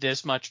had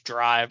this much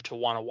drive to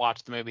want to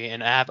watch the movie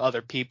and have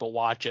other people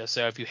watch it.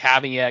 So if you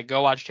haven't yet,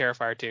 go watch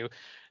Terrifier 2.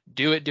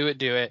 Do it.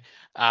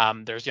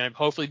 There's going to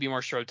hopefully be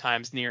more show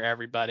times near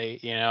everybody.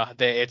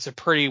 It's a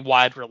pretty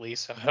wide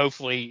release, so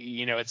hopefully,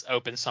 it's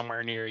open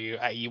somewhere near you.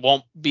 You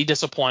won't be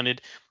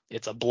disappointed.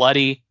 It's a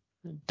bloody,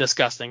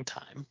 disgusting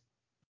time.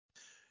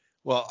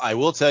 Well, I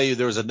will tell you,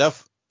 there was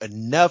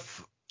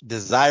enough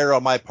desire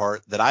on my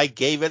part that I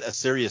gave it a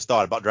serious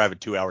thought about driving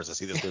 2 hours to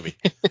see this movie.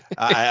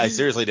 I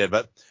seriously did,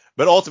 but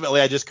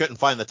ultimately I just couldn't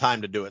find the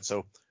time to do it.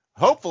 So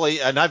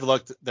hopefully, and I've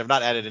looked, they've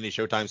not added any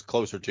show times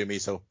closer to me,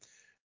 so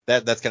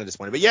that's kind of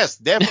disappointing. But yes,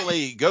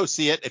 definitely go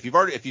see it. If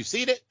you've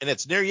seen it and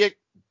it's near you,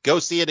 go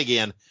see it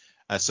again.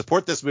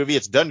 Support this movie.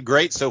 It's done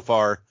great so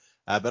far,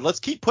 but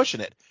let's keep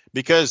pushing it,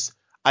 because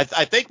I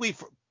think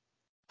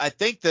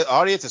the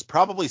audience has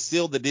probably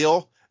sealed the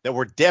deal that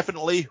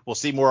we'll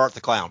see more Art the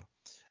Clown.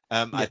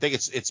 I think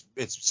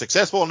it's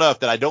successful enough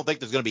that I don't think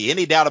there's going to be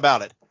any doubt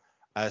about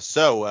it.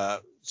 So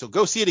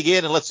go see it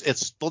again, and let's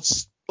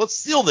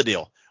seal the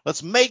deal.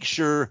 Let's make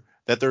sure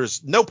that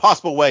there's no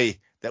possible way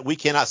that we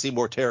cannot see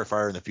more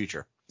Terrifier in the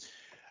future.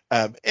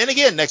 And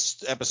again,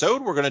 next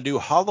episode, we're going to do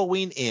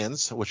Halloween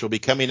Ends, which will be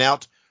coming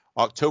out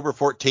October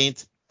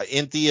 14th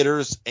in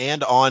theaters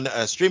and on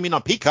streaming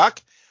on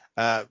Peacock.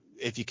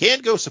 If you can,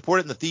 go support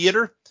it in the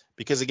theater,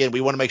 because, again,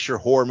 we want to make sure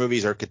horror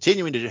movies are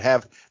continuing to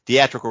have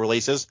theatrical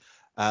releases.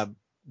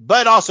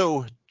 But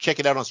also check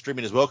it out on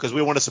streaming as well, because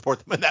we want to support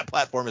them in that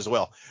platform as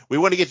well. We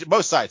want to get to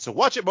both sides. So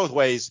watch it both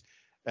ways,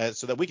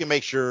 so that we can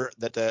make sure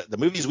that the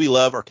movies we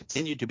love are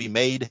continued to be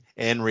made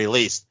and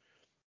released.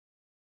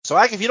 So,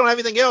 Ike, if you don't have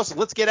anything else,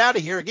 let's get out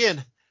of here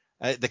again.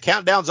 The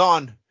countdown's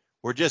on.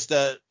 We're just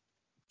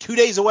 2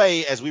 days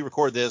away as we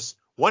record this,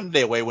 1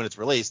 day away when it's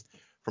released,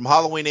 from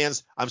Halloween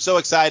Ends. I'm so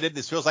excited.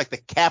 This feels like the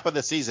cap of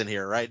the season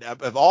here, right?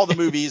 Of all the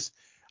movies.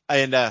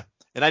 And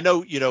I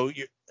know,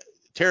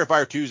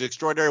 Terrifier 2 is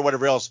extraordinary,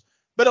 whatever else,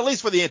 but at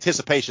least for the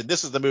anticipation,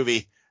 this is the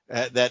movie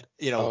that,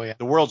 the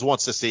world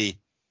wants to see.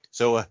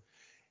 So,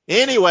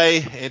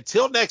 anyway,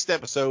 until next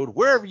episode,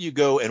 wherever you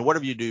go and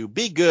whatever you do,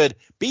 be good,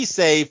 be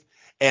safe,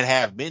 and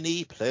have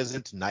many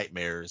pleasant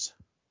nightmares.